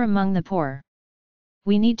 Be poor among the poor.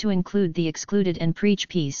 We need to include the excluded and preach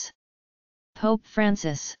peace. Pope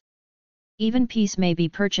Francis. Even peace may be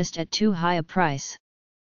purchased at too high a price.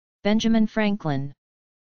 Benjamin Franklin.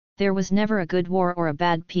 There was never a good war or a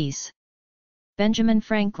bad peace. Benjamin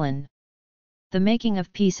Franklin. The making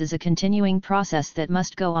of peace is a continuing process that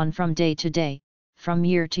must go on from day to day, from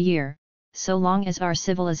year to year, so long as our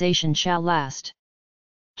civilization shall last.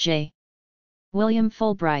 J. William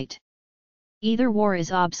Fulbright. Either war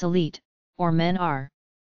is obsolete, or men are.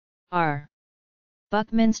 R.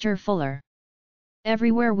 Buckminster Fuller.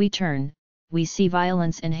 Everywhere we turn, we see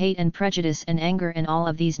violence and hate and prejudice and anger and all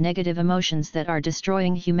of these negative emotions that are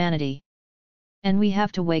destroying humanity. And we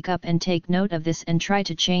have to wake up and take note of this and try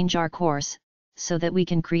to change our course, so that we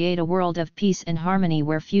can create a world of peace and harmony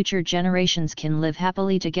where future generations can live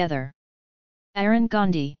happily together. Aaron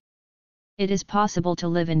Gandhi. It is possible to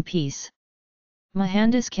live in peace.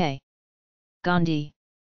 Mohandas K. Gandhi.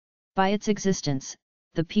 By its existence,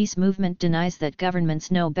 the peace movement denies that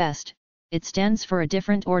governments know best, it stands for a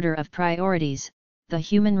different order of priorities. The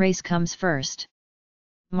human race comes first.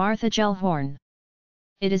 Martha Gellhorn.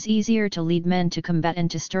 It is easier to lead men to combat and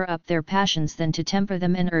to stir up their passions than to temper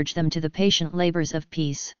them and urge them to the patient labors of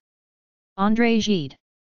peace. André Gide.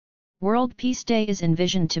 World Peace Day is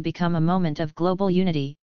envisioned to become a moment of global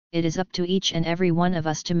unity. It is up to each and every one of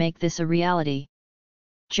us to make this a reality.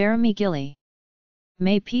 Jeremy Gilley.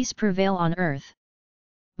 May peace prevail on earth.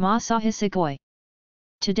 Masahisagoi.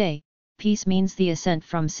 Today, peace means the ascent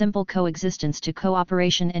from simple coexistence to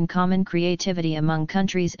cooperation and common creativity among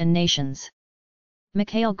countries and nations.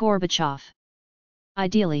 Mikhail Gorbachev.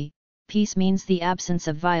 Ideally, peace means the absence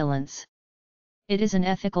of violence. It is an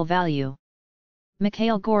ethical value.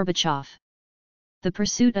 Mikhail Gorbachev. The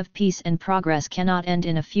pursuit of peace and progress cannot end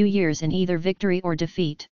in a few years in either victory or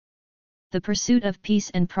defeat. The pursuit of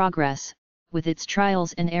peace and progress, with its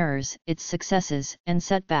trials and errors, its successes and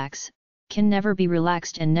setbacks, can never be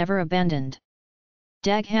relaxed and never abandoned.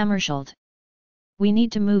 Dag Hammarskjöld. We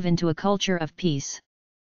need to move into a culture of peace.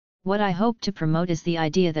 What I hope to promote is the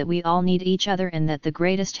idea that we all need each other and that the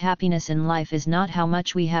greatest happiness in life is not how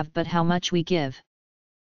much we have but how much we give.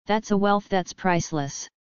 That's a wealth that's priceless.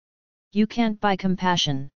 You can't buy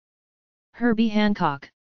compassion. Herbie Hancock.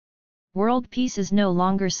 World peace is no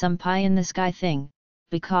longer some pie-in-the-sky thing,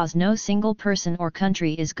 because no single person or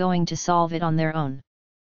country is going to solve it on their own.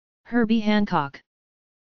 Herbie Hancock.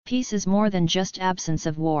 Peace is more than just absence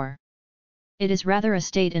of war. It is rather a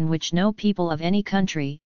state in which no people of any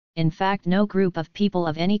country, in fact no group of people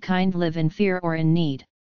of any kind, live in fear or in need.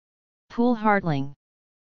 Poole Hartling.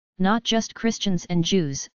 Not just Christians and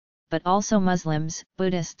Jews, but also Muslims,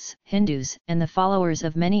 Buddhists, Hindus, and the followers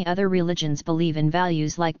of many other religions believe in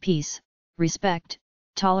values like peace, respect,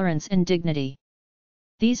 tolerance and dignity.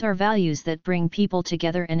 These are values that bring people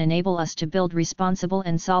together and enable us to build responsible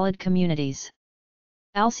and solid communities.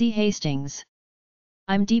 Alcee Hastings.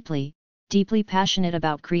 I'm deeply passionate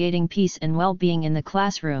about creating peace and well-being in the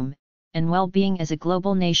classroom, and well-being as a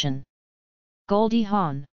global nation. Goldie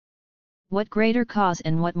Hawn. What greater cause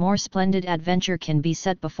and what more splendid adventure can be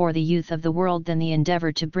set before the youth of the world than the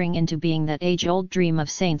endeavor to bring into being that age-old dream of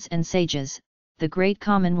saints and sages, the great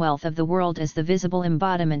commonwealth of the world as the visible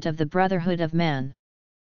embodiment of the brotherhood of man.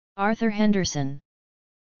 Arthur Henderson.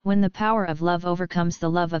 When the power of love overcomes the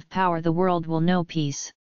love of power, the world will know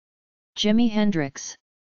peace. Jimi Hendrix.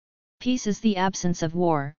 Peace is the absence of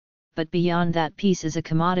war, but beyond that, peace is a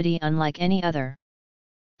commodity unlike any other.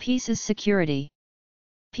 Peace is security.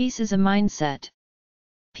 Peace is a mindset.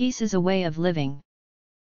 Peace is a way of living.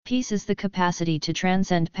 Peace is the capacity to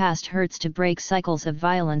transcend past hurts, to break cycles of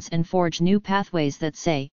violence and forge new pathways that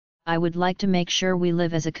say, I would like to make sure we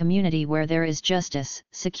live as a community where there is justice,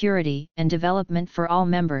 security, and development for all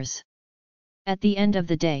members. At the end of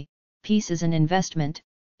the day, peace is an investment.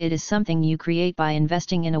 It is something you create by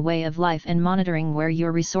investing in a way of life and monitoring where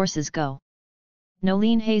your resources go.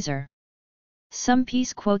 Nolene Hazer. Some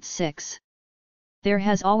Peace Quotes 6. There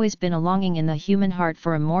has always been a longing in the human heart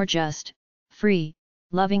for a more just, free,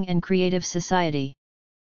 loving and creative society.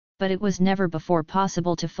 But it was never before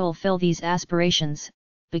possible to fulfill these aspirations,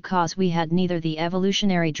 because we had neither the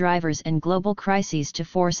evolutionary drivers and global crises to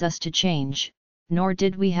force us to change, nor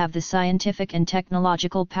did we have the scientific and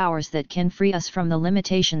technological powers that can free us from the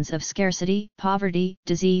limitations of scarcity, poverty,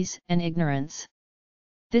 disease, and ignorance.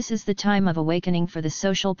 This is the time of awakening for the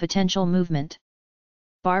social potential movement.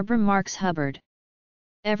 Barbara Marx Hubbard.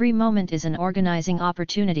 Every moment is an organizing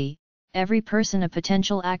opportunity, every person a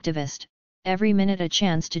potential activist, every minute a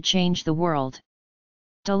chance to change the world.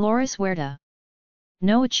 Dolores Huerta.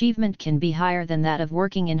 No achievement can be higher than that of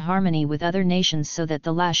working in harmony with other nations so that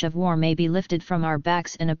the lash of war may be lifted from our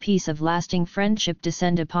backs and a peace of lasting friendship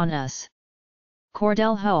descend upon us.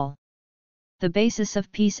 Cordell Hull. The basis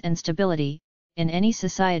of peace and stability, in any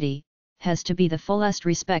society, has to be the fullest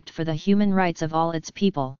respect for the human rights of all its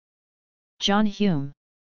people. John Hume.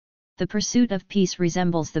 The pursuit of peace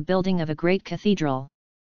resembles the building of a great cathedral.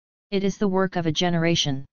 It is the work of a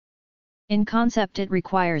generation. In concept it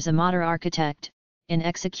requires a modern architect, in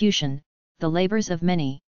execution, the labors of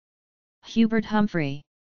many. Hubert Humphrey.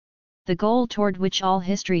 The goal toward which all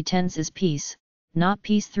history tends is peace, not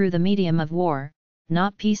peace through the medium of war,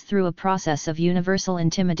 not peace through a process of universal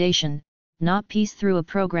intimidation, not peace through a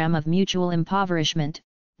program of mutual impoverishment,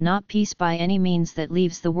 not peace by any means that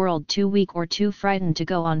leaves the world too weak or too frightened to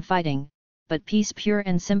go on fighting, but peace pure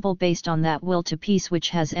and simple based on that will to peace which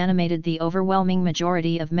has animated the overwhelming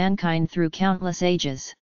majority of mankind through countless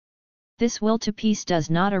ages. This will to peace does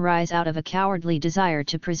not arise out of a cowardly desire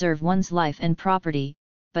to preserve one's life and property,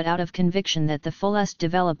 but out of conviction that the fullest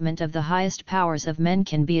development of the highest powers of men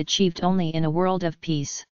can be achieved only in a world of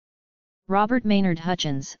peace. Robert Maynard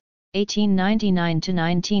Hutchins,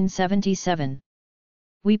 1899–1977.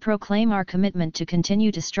 We proclaim our commitment to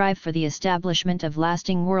continue to strive for the establishment of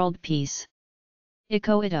lasting world peace.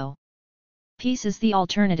 Ito. Peace is the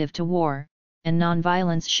alternative to war, and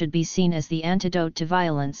non-violence should be seen as the antidote to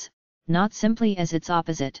violence, not simply as its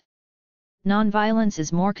opposite. Non-violence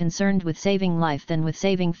is more concerned with saving life than with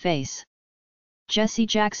saving face. Jesse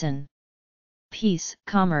Jackson. Peace,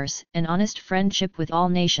 commerce, and honest friendship with all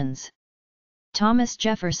nations. Thomas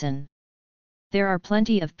Jefferson. There are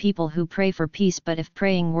plenty of people who pray for peace, but if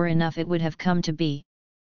praying were enough it would have come to be.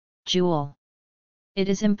 Jewel. It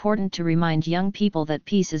is important to remind young people that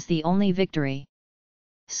peace is the only victory.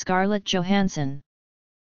 Scarlett Johansson.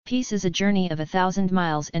 Peace is a journey of 1,000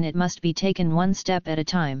 miles and it must be taken one step at a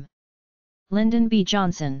time. Lyndon B.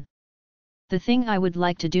 Johnson. The thing I would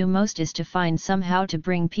like to do most is to find somehow to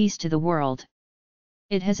bring peace to the world.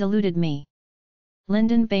 It has eluded me.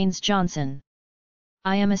 Lyndon Baines Johnson.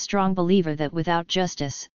 I am a strong believer that without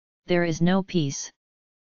justice, there is no peace.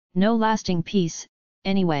 No lasting peace,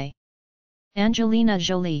 anyway. Angelina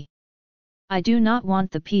Jolie. I do not want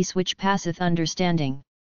the peace which passeth understanding.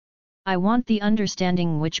 I want the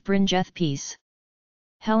understanding which bringeth peace.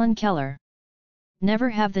 Helen Keller. Never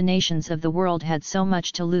have the nations of the world had so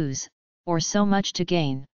much to lose, or so much to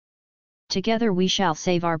gain. Together we shall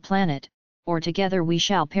save our planet, or together we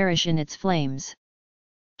shall perish in its flames.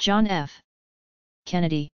 John F.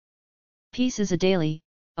 Kennedy. Peace is a daily,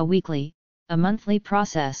 a weekly, a monthly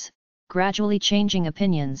process, gradually changing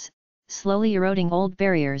opinions, slowly eroding old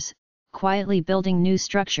barriers, quietly building new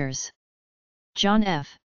structures. John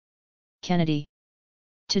F. Kennedy.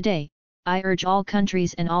 Today, I urge all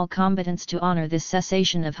countries and all combatants to honor this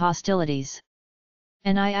cessation of hostilities.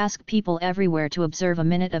 And I ask people everywhere to observe a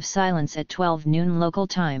minute of silence at 12 noon local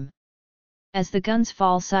time. As the guns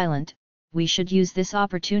fall silent, we should use this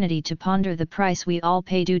opportunity to ponder the price we all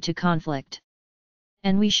pay due to conflict.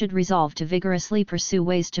 And we should resolve to vigorously pursue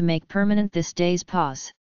ways to make permanent this day's pause.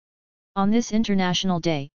 On this International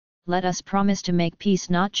Day, let us promise to make peace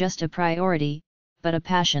not just a priority, but a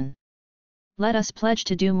passion. Let us pledge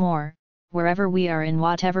to do more, wherever we are in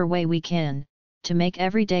whatever way we can, to make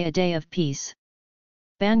every day a day of peace.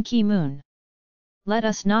 Ban Ki-moon. Let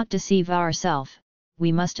us not deceive ourselves,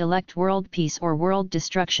 we must elect world peace or world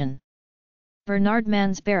destruction. Bernard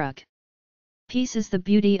Mansbrook. Peace is the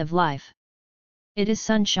beauty of life. It is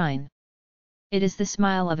sunshine. It is the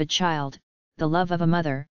smile of a child, the love of a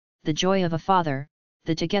mother, the joy of a father,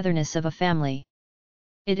 the togetherness of a family.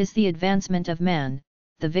 It is the advancement of man,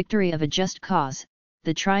 the victory of a just cause,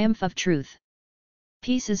 the triumph of truth.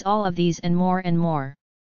 Peace is all of these and more and more.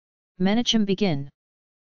 Menachem Begin.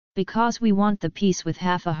 Because we want the peace with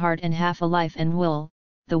half a heart and half a life and will,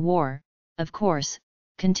 the war, of course,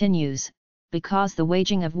 continues, because the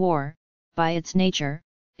waging of war, by its nature,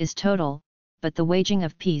 is total, but the waging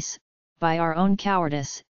of peace, by our own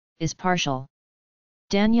cowardice, is partial.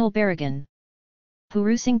 Daniel Berrigan.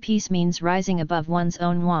 Pursuing peace means rising above one's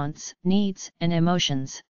own wants, needs, and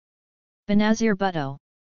emotions. Benazir Bhutto.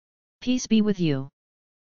 Peace be with you.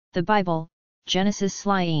 The Bible, Genesis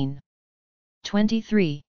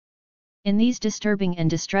 23. In these disturbing and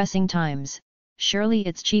distressing times, surely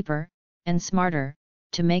it's cheaper, and smarter,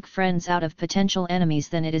 to make friends out of potential enemies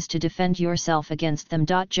than it is to defend yourself against them.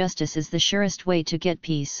 Justice is the surest way to get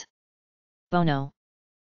peace. Bono.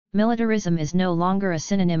 Militarism is no longer a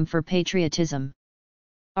synonym for patriotism.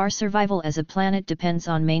 Our survival as a planet depends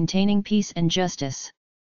on maintaining peace and justice.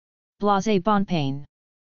 Blaise Bonpane.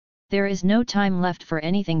 There is no time left for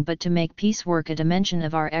anything but to make peace work a dimension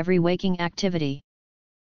of our every waking activity.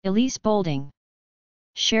 Elise Boulding.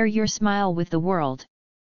 Share your smile with the world.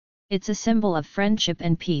 It's a symbol of friendship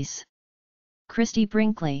and peace. Christy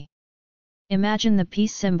Brinkley. Imagine the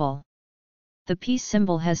peace symbol. The peace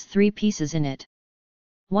symbol has 3 pieces in it.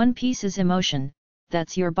 One piece is emotion,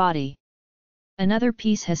 that's your body. Another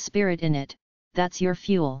piece has spirit in it, that's your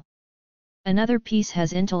fuel. Another piece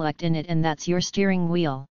has intellect in it and that's your steering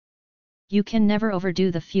wheel. You can never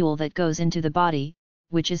overdo the fuel that goes into the body,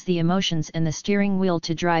 which is the emotions, and the steering wheel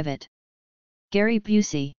to drive it. Gary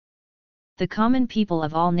Busey. The common people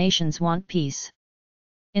of all nations want peace.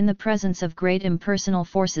 In the presence of great impersonal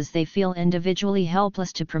forces they feel individually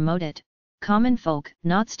helpless to promote it. Common folk,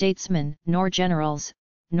 not statesmen, nor generals,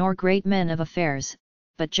 nor great men of affairs,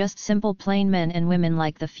 but just simple plain men and women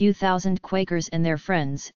like the few thousand Quakers and their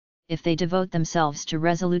friends, if they devote themselves to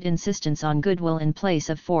resolute insistence on goodwill in place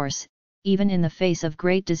of force, even in the face of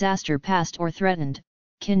great disaster past or threatened,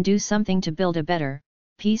 can do something to build a better,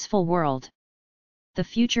 peaceful world. The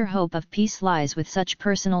future hope of peace lies with such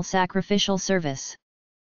personal sacrificial service.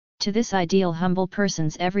 To this ideal humble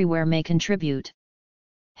persons everywhere may contribute.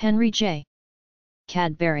 Henry J.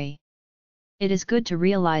 Cadbury. It is good to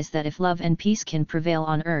realize that if love and peace can prevail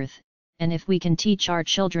on earth, and if we can teach our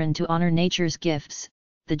children to honor nature's gifts,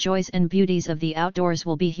 the joys and beauties of the outdoors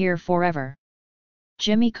will be here forever.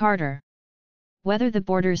 Jimmy Carter. Whether the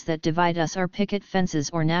borders that divide us are picket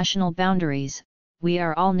fences or national boundaries, we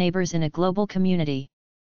are all neighbors in a global community.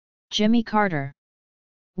 Jimmy Carter.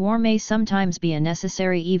 War may sometimes be a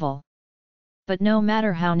necessary evil. But no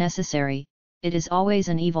matter how necessary, it is always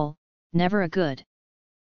an evil, never a good.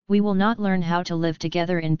 We will not learn how to live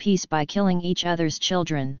together in peace by killing each other's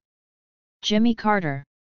children. Jimmy Carter.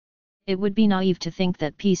 It would be naive to think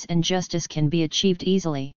that peace and justice can be achieved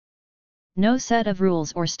easily. No set of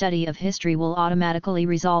rules or study of history will automatically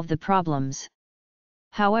resolve the problems.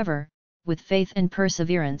 However, with faith and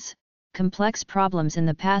perseverance, complex problems in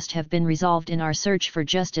the past have been resolved in our search for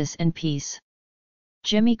justice and peace.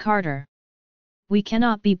 Jimmy Carter. We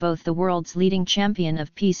cannot be both the world's leading champion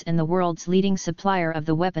of peace and the world's leading supplier of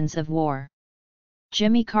the weapons of war.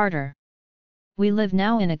 Jimmy Carter. We live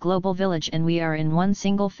now in a global village and we are in one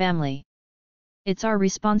single family. It's our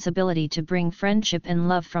responsibility to bring friendship and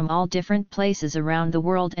love from all different places around the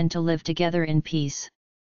world and to live together in peace.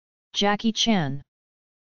 Jackie Chan.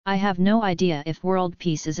 I have no idea if world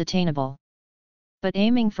peace is attainable. But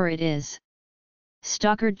aiming for it is.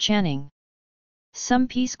 Stockard Channing. Some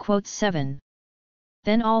peace quotes 7.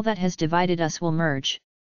 Then all that has divided us will merge.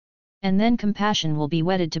 And then compassion will be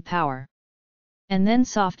wedded to power. And then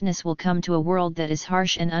softness will come to a world that is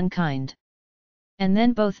harsh and unkind. And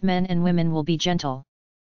then both men and women will be gentle.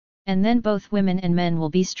 And then both women and men will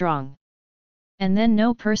be strong. And then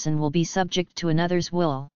no person will be subject to another's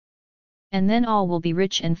will. And then all will be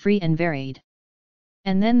rich and free and varied.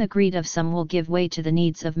 And then the greed of some will give way to the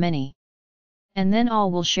needs of many. And then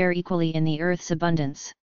all will share equally in the earth's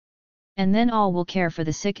abundance. And then all will care for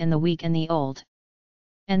the sick and the weak and the old.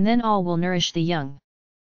 And then all will nourish the young.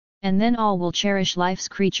 And then all will cherish life's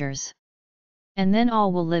creatures. And then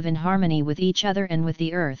all will live in harmony with each other and with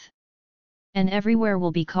the earth. And everywhere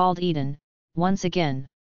will be called Eden, once again.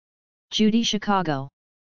 Judy Chicago.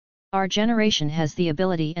 Our generation has the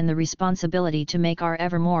ability and the responsibility to make our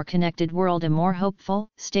ever more connected world a more hopeful,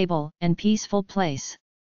 stable, and peaceful place.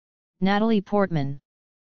 Natalie Portman.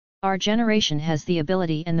 Our generation has the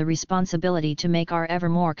ability and the responsibility to make our ever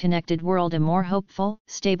more connected world a more hopeful,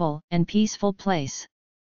 stable, and peaceful place.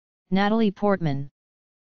 Natalie Portman.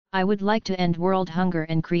 I would like to end world hunger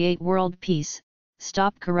and create world peace,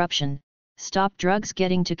 stop corruption, stop drugs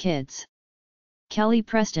getting to kids. Kelly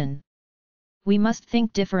Preston. We must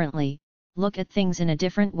think differently, look at things in a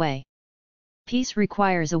different way. Peace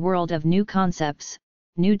requires a world of new concepts,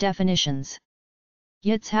 new definitions.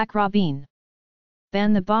 Yitzhak Rabin.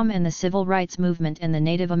 Ban the bomb and the civil rights movement and the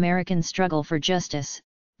Native American struggle for justice,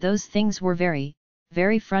 those things were very,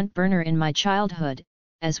 very front burner in my childhood,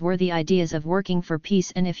 as were the ideas of working for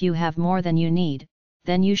peace, and if you have more than you need,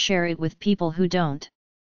 then you share it with people who don't.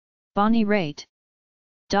 Bonnie Raitt.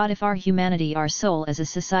 If our humanity, our soul as a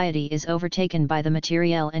society is overtaken by the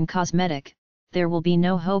material and cosmetic, there will be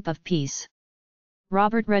no hope of peace.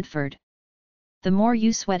 Robert Redford. The more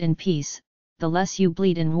you sweat in peace, the less you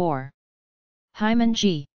bleed in war. Hyman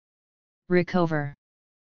G. Rickover.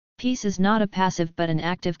 Peace is not a passive but an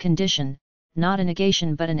active condition, not a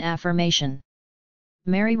negation but an affirmation.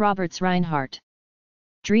 Mary Roberts Reinhardt.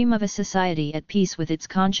 Dream of a society at peace with its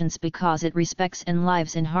conscience because it respects and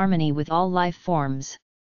lives in harmony with all life forms.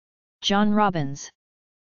 John Robbins.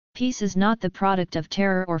 Peace is not the product of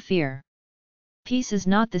terror or fear. Peace is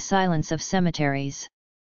not the silence of cemeteries.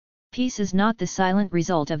 Peace is not the silent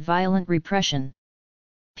result of violent repression.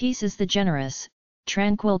 Peace is the generous,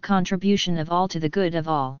 tranquil contribution of all to the good of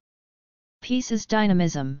all. Peace is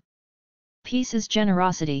dynamism. Peace is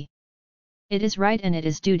generosity. It is right and it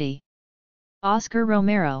is duty. Oscar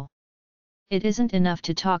Romero. It isn't enough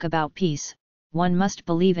to talk about peace, one must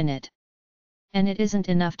believe in it. And it isn't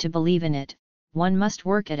enough to believe in it, one must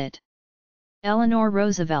work at it. Eleanor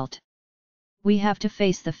Roosevelt. We have to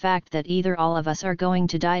face the fact that either all of us are going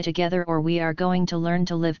to die together or we are going to learn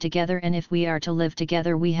to live together, and if we are to live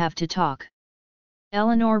together we have to talk.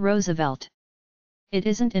 Eleanor Roosevelt. It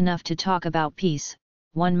isn't enough to talk about peace,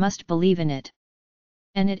 one must believe in it.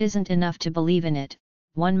 And it isn't enough to believe in it,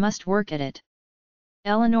 one must work at it.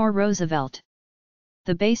 Eleanor Roosevelt.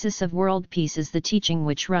 The basis of world peace is the teaching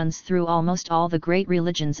which runs through almost all the great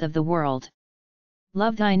religions of the world.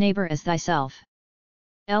 Love thy neighbor as thyself.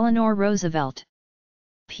 Eleanor Roosevelt.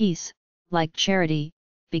 Peace, like charity,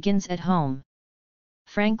 begins at home.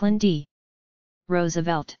 Franklin D.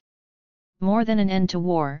 Roosevelt. More than an end to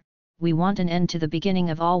war, we want an end to the beginning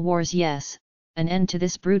of all wars, yes, an end to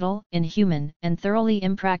this brutal, inhuman, and thoroughly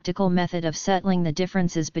impractical method of settling the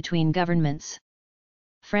differences between governments.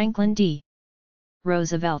 Franklin D.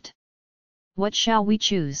 Roosevelt. What shall we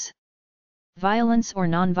choose? Violence or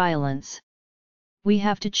non-violence? We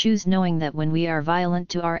have to choose, knowing that when we are violent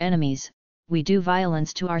to our enemies, we do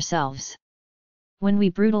violence to ourselves. When we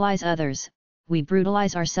brutalize others, we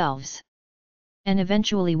brutalize ourselves. And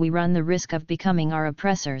eventually we run the risk of becoming our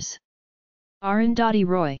oppressors. Arundhati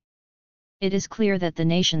Roy. It is clear that the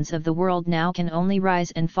nations of the world now can only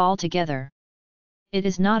rise and fall together. It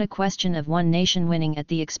is not a question of one nation winning at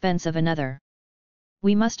the expense of another.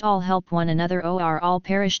 We must all help one another or all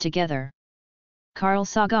perish together. Carl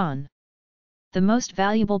Sagan. The most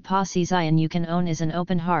valuable possession you can own is an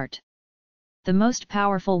open heart. The most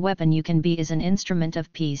powerful weapon you can be is an instrument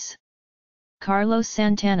of peace. Carlos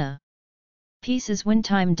Santana. Peace is when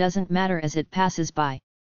time doesn't matter as it passes by.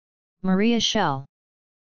 Maria Schell.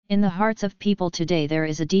 In the hearts of people today there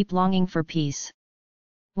is a deep longing for peace.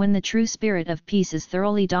 When the true spirit of peace is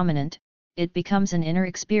thoroughly dominant, it becomes an inner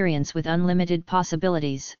experience with unlimited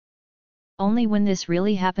possibilities. Only when this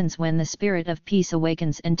really happens, when the spirit of peace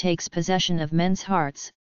awakens and takes possession of men's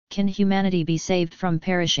hearts, can humanity be saved from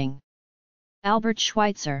perishing. Albert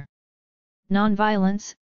Schweitzer.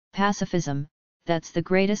 Nonviolence, pacifism, that's the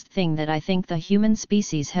greatest thing that I think the human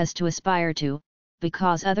species has to aspire to,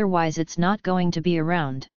 because otherwise it's not going to be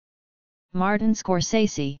around. Martin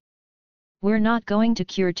Scorsese. We're not going to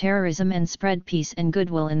cure terrorism and spread peace and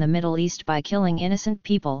goodwill in the Middle East by killing innocent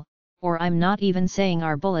people, or I'm not even saying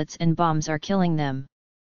our bullets and bombs are killing them.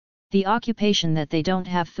 The occupation that they don't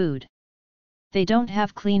have food. They don't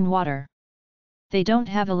have clean water. They don't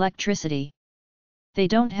have electricity. They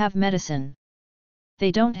don't have medicine.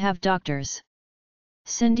 They don't have doctors.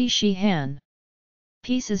 Cindy Sheehan.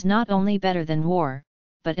 Peace is not only better than war,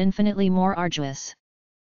 but infinitely more arduous.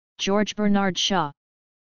 George Bernard Shaw.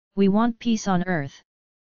 We want peace on earth.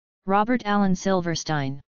 Robert Allen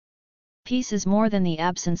Silverstein. Peace is more than the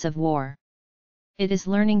absence of war. It is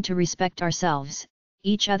learning to respect ourselves,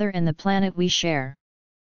 each other and the planet we share.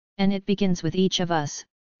 And it begins with each of us,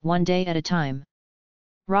 one day at a time.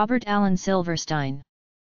 Robert Allen Silverstein.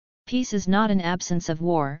 Peace is not an absence of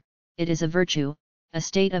war, it is a virtue, a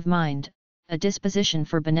state of mind, a disposition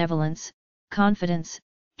for benevolence, confidence,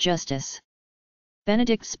 justice.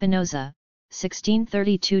 Benedict Spinoza,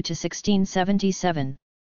 1632–1677.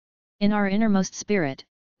 In our innermost spirit,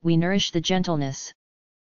 we nourish the gentleness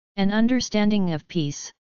and understanding of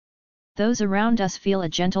peace. Those around us feel a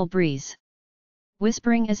gentle breeze,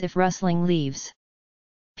 whispering as if rustling leaves.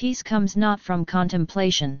 Peace comes not from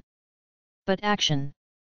contemplation, but action.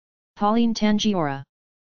 Pauline Tangiora.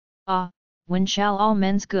 Ah, when shall all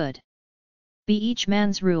men's good be each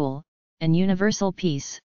man's rule, and universal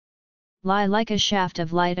peace lie like a shaft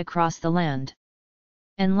of light across the land,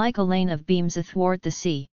 and like a lane of beams athwart the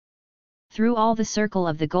sea, through all the circle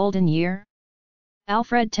of the golden year?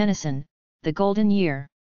 Alfred Tennyson, The Golden Year.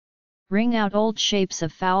 Ring out old shapes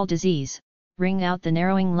of foul disease, ring out the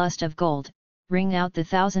narrowing lust of gold, ring out the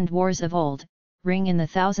 1,000 wars of old, ring in the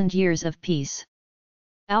 1,000 years of peace.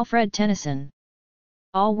 Alfred Tennyson.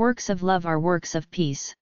 All works of love are works of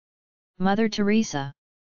peace. Mother Teresa.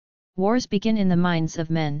 Wars begin in the minds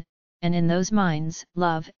of men, and in those minds,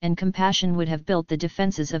 love and compassion would have built the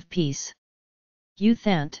defenses of peace. U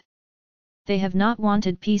Thant. They have not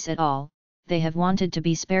wanted peace at all, they have wanted to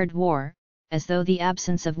be spared war, as though the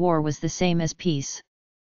absence of war was the same as peace.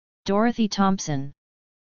 Dorothy Thompson.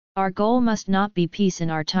 Our goal must not be peace in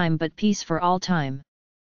our time but peace for all time.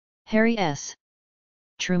 Harry S.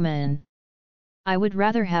 Truman. I would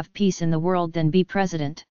rather have peace in the world than be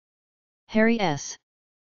president. Harry S.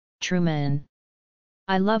 Truman.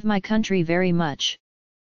 I love my country very much.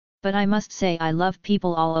 But I must say I love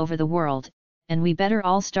people all over the world, and we better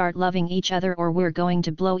all start loving each other or we're going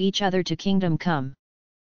to blow each other to kingdom come.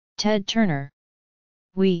 Ted Turner.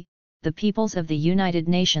 We, the peoples of the United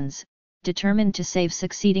Nations, determined to save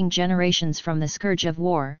succeeding generations from the scourge of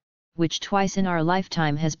war, which twice in our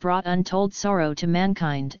lifetime has brought untold sorrow to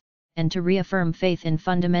mankind, and to reaffirm faith in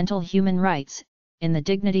fundamental human rights, in the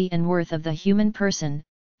dignity and worth of the human person,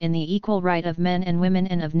 in the equal right of men and women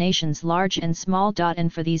and of nations large and small.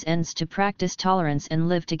 And for these ends to practice tolerance and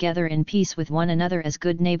live together in peace with one another as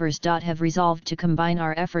good neighbors. Have resolved to combine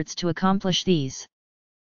our efforts to accomplish these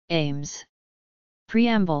aims.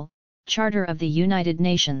 Preamble, Charter of the United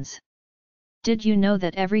Nations. Did you know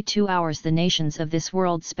that every 2 hours the nations of this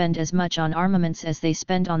world spend as much on armaments as they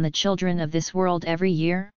spend on the children of this world every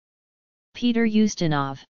year? Peter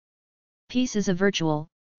Ustinov. Peace is a virtual,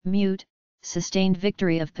 mute, sustained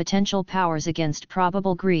victory of potential powers against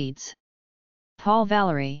probable greeds. Paul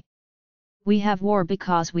Valery. We have war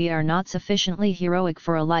because we are not sufficiently heroic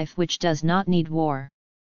for a life which does not need war.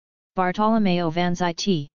 Bartolomeo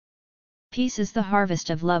Vanzetti. Peace is the harvest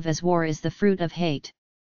of love as war is the fruit of hate.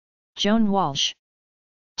 Joan Walsh.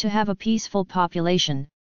 To have a peaceful population,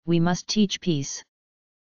 we must teach peace.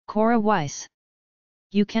 Cora Weiss.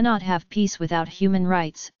 You cannot have peace without human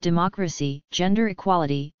rights, democracy, gender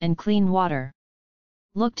equality, and clean water.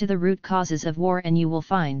 Look to the root causes of war and you will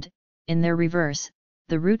find, in their reverse,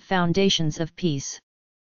 the root foundations of peace.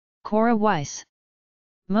 Cora Weiss.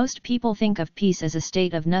 Most people think of peace as a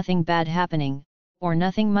state of nothing bad happening, or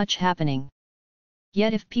nothing much happening.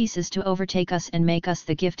 Yet if peace is to overtake us and make us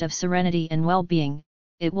the gift of serenity and well-being,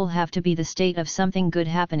 it will have to be the state of something good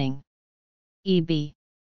happening. E.B.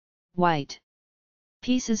 White.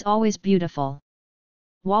 Peace is always beautiful.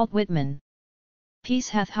 Walt Whitman. Peace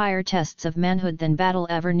hath higher tests of manhood than battle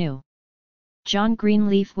ever knew. John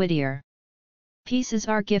Greenleaf Whittier. Peace is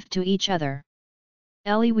our gift to each other.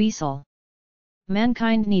 Elie Wiesel.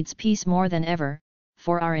 Mankind needs peace more than ever,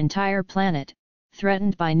 for our entire planet,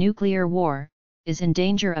 threatened by nuclear war, is in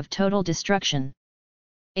danger of total destruction.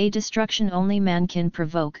 A destruction only man can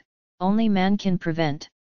provoke, only man can prevent.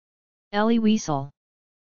 Elie Wiesel.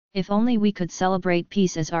 If only we could celebrate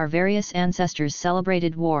peace as our various ancestors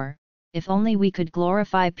celebrated war, if only we could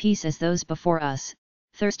glorify peace as those before us,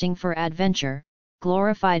 thirsting for adventure,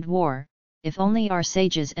 glorified war, if only our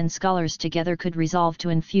sages and scholars together could resolve to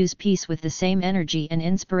infuse peace with the same energy and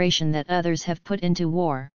inspiration that others have put into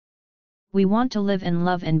war. We want to live and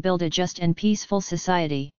love and build a just and peaceful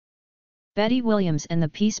society. Betty Williams and the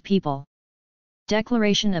Peace People.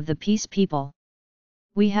 Declaration of the Peace People.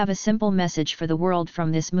 We have a simple message for the world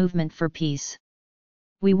from this movement for peace.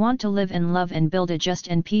 We want to live and love and build a just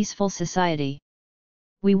and peaceful society.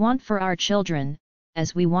 We want for our children,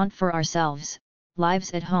 as we want for ourselves,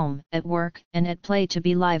 lives at home, at work, and at play to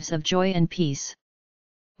be lives of joy and peace.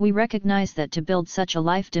 We recognize that to build such a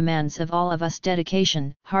life demands of all of us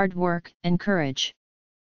dedication, hard work, and courage.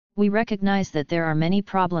 We recognize that there are many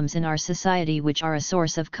problems in our society which are a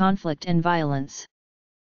source of conflict and violence.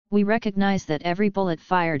 We recognize that every bullet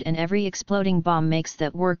fired and every exploding bomb makes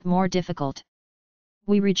that work more difficult.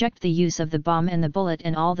 We reject the use of the bomb and the bullet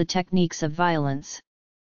and all the techniques of violence.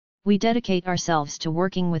 We dedicate ourselves to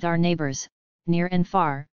working with our neighbors, near and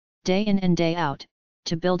far, day in and day out,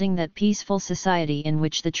 to building that peaceful society in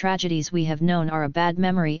which the tragedies we have known are a bad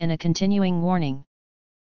memory and a continuing warning.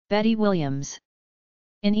 Betty Williams.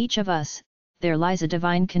 In each of us, there lies a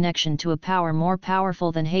divine connection to a power more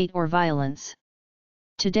powerful than hate or violence.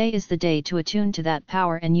 Today is the day to attune to that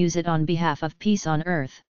power and use it on behalf of peace on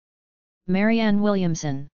earth. Marianne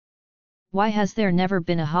Williamson. Why has there never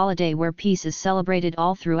been a holiday where peace is celebrated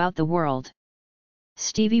all throughout the world?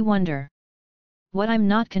 Stevie Wonder. What I'm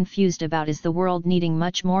not confused about is the world needing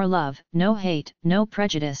much more love, no hate, no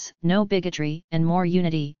prejudice, no bigotry, and more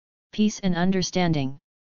unity, peace and understanding.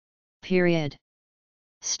 Period.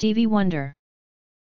 Stevie Wonder.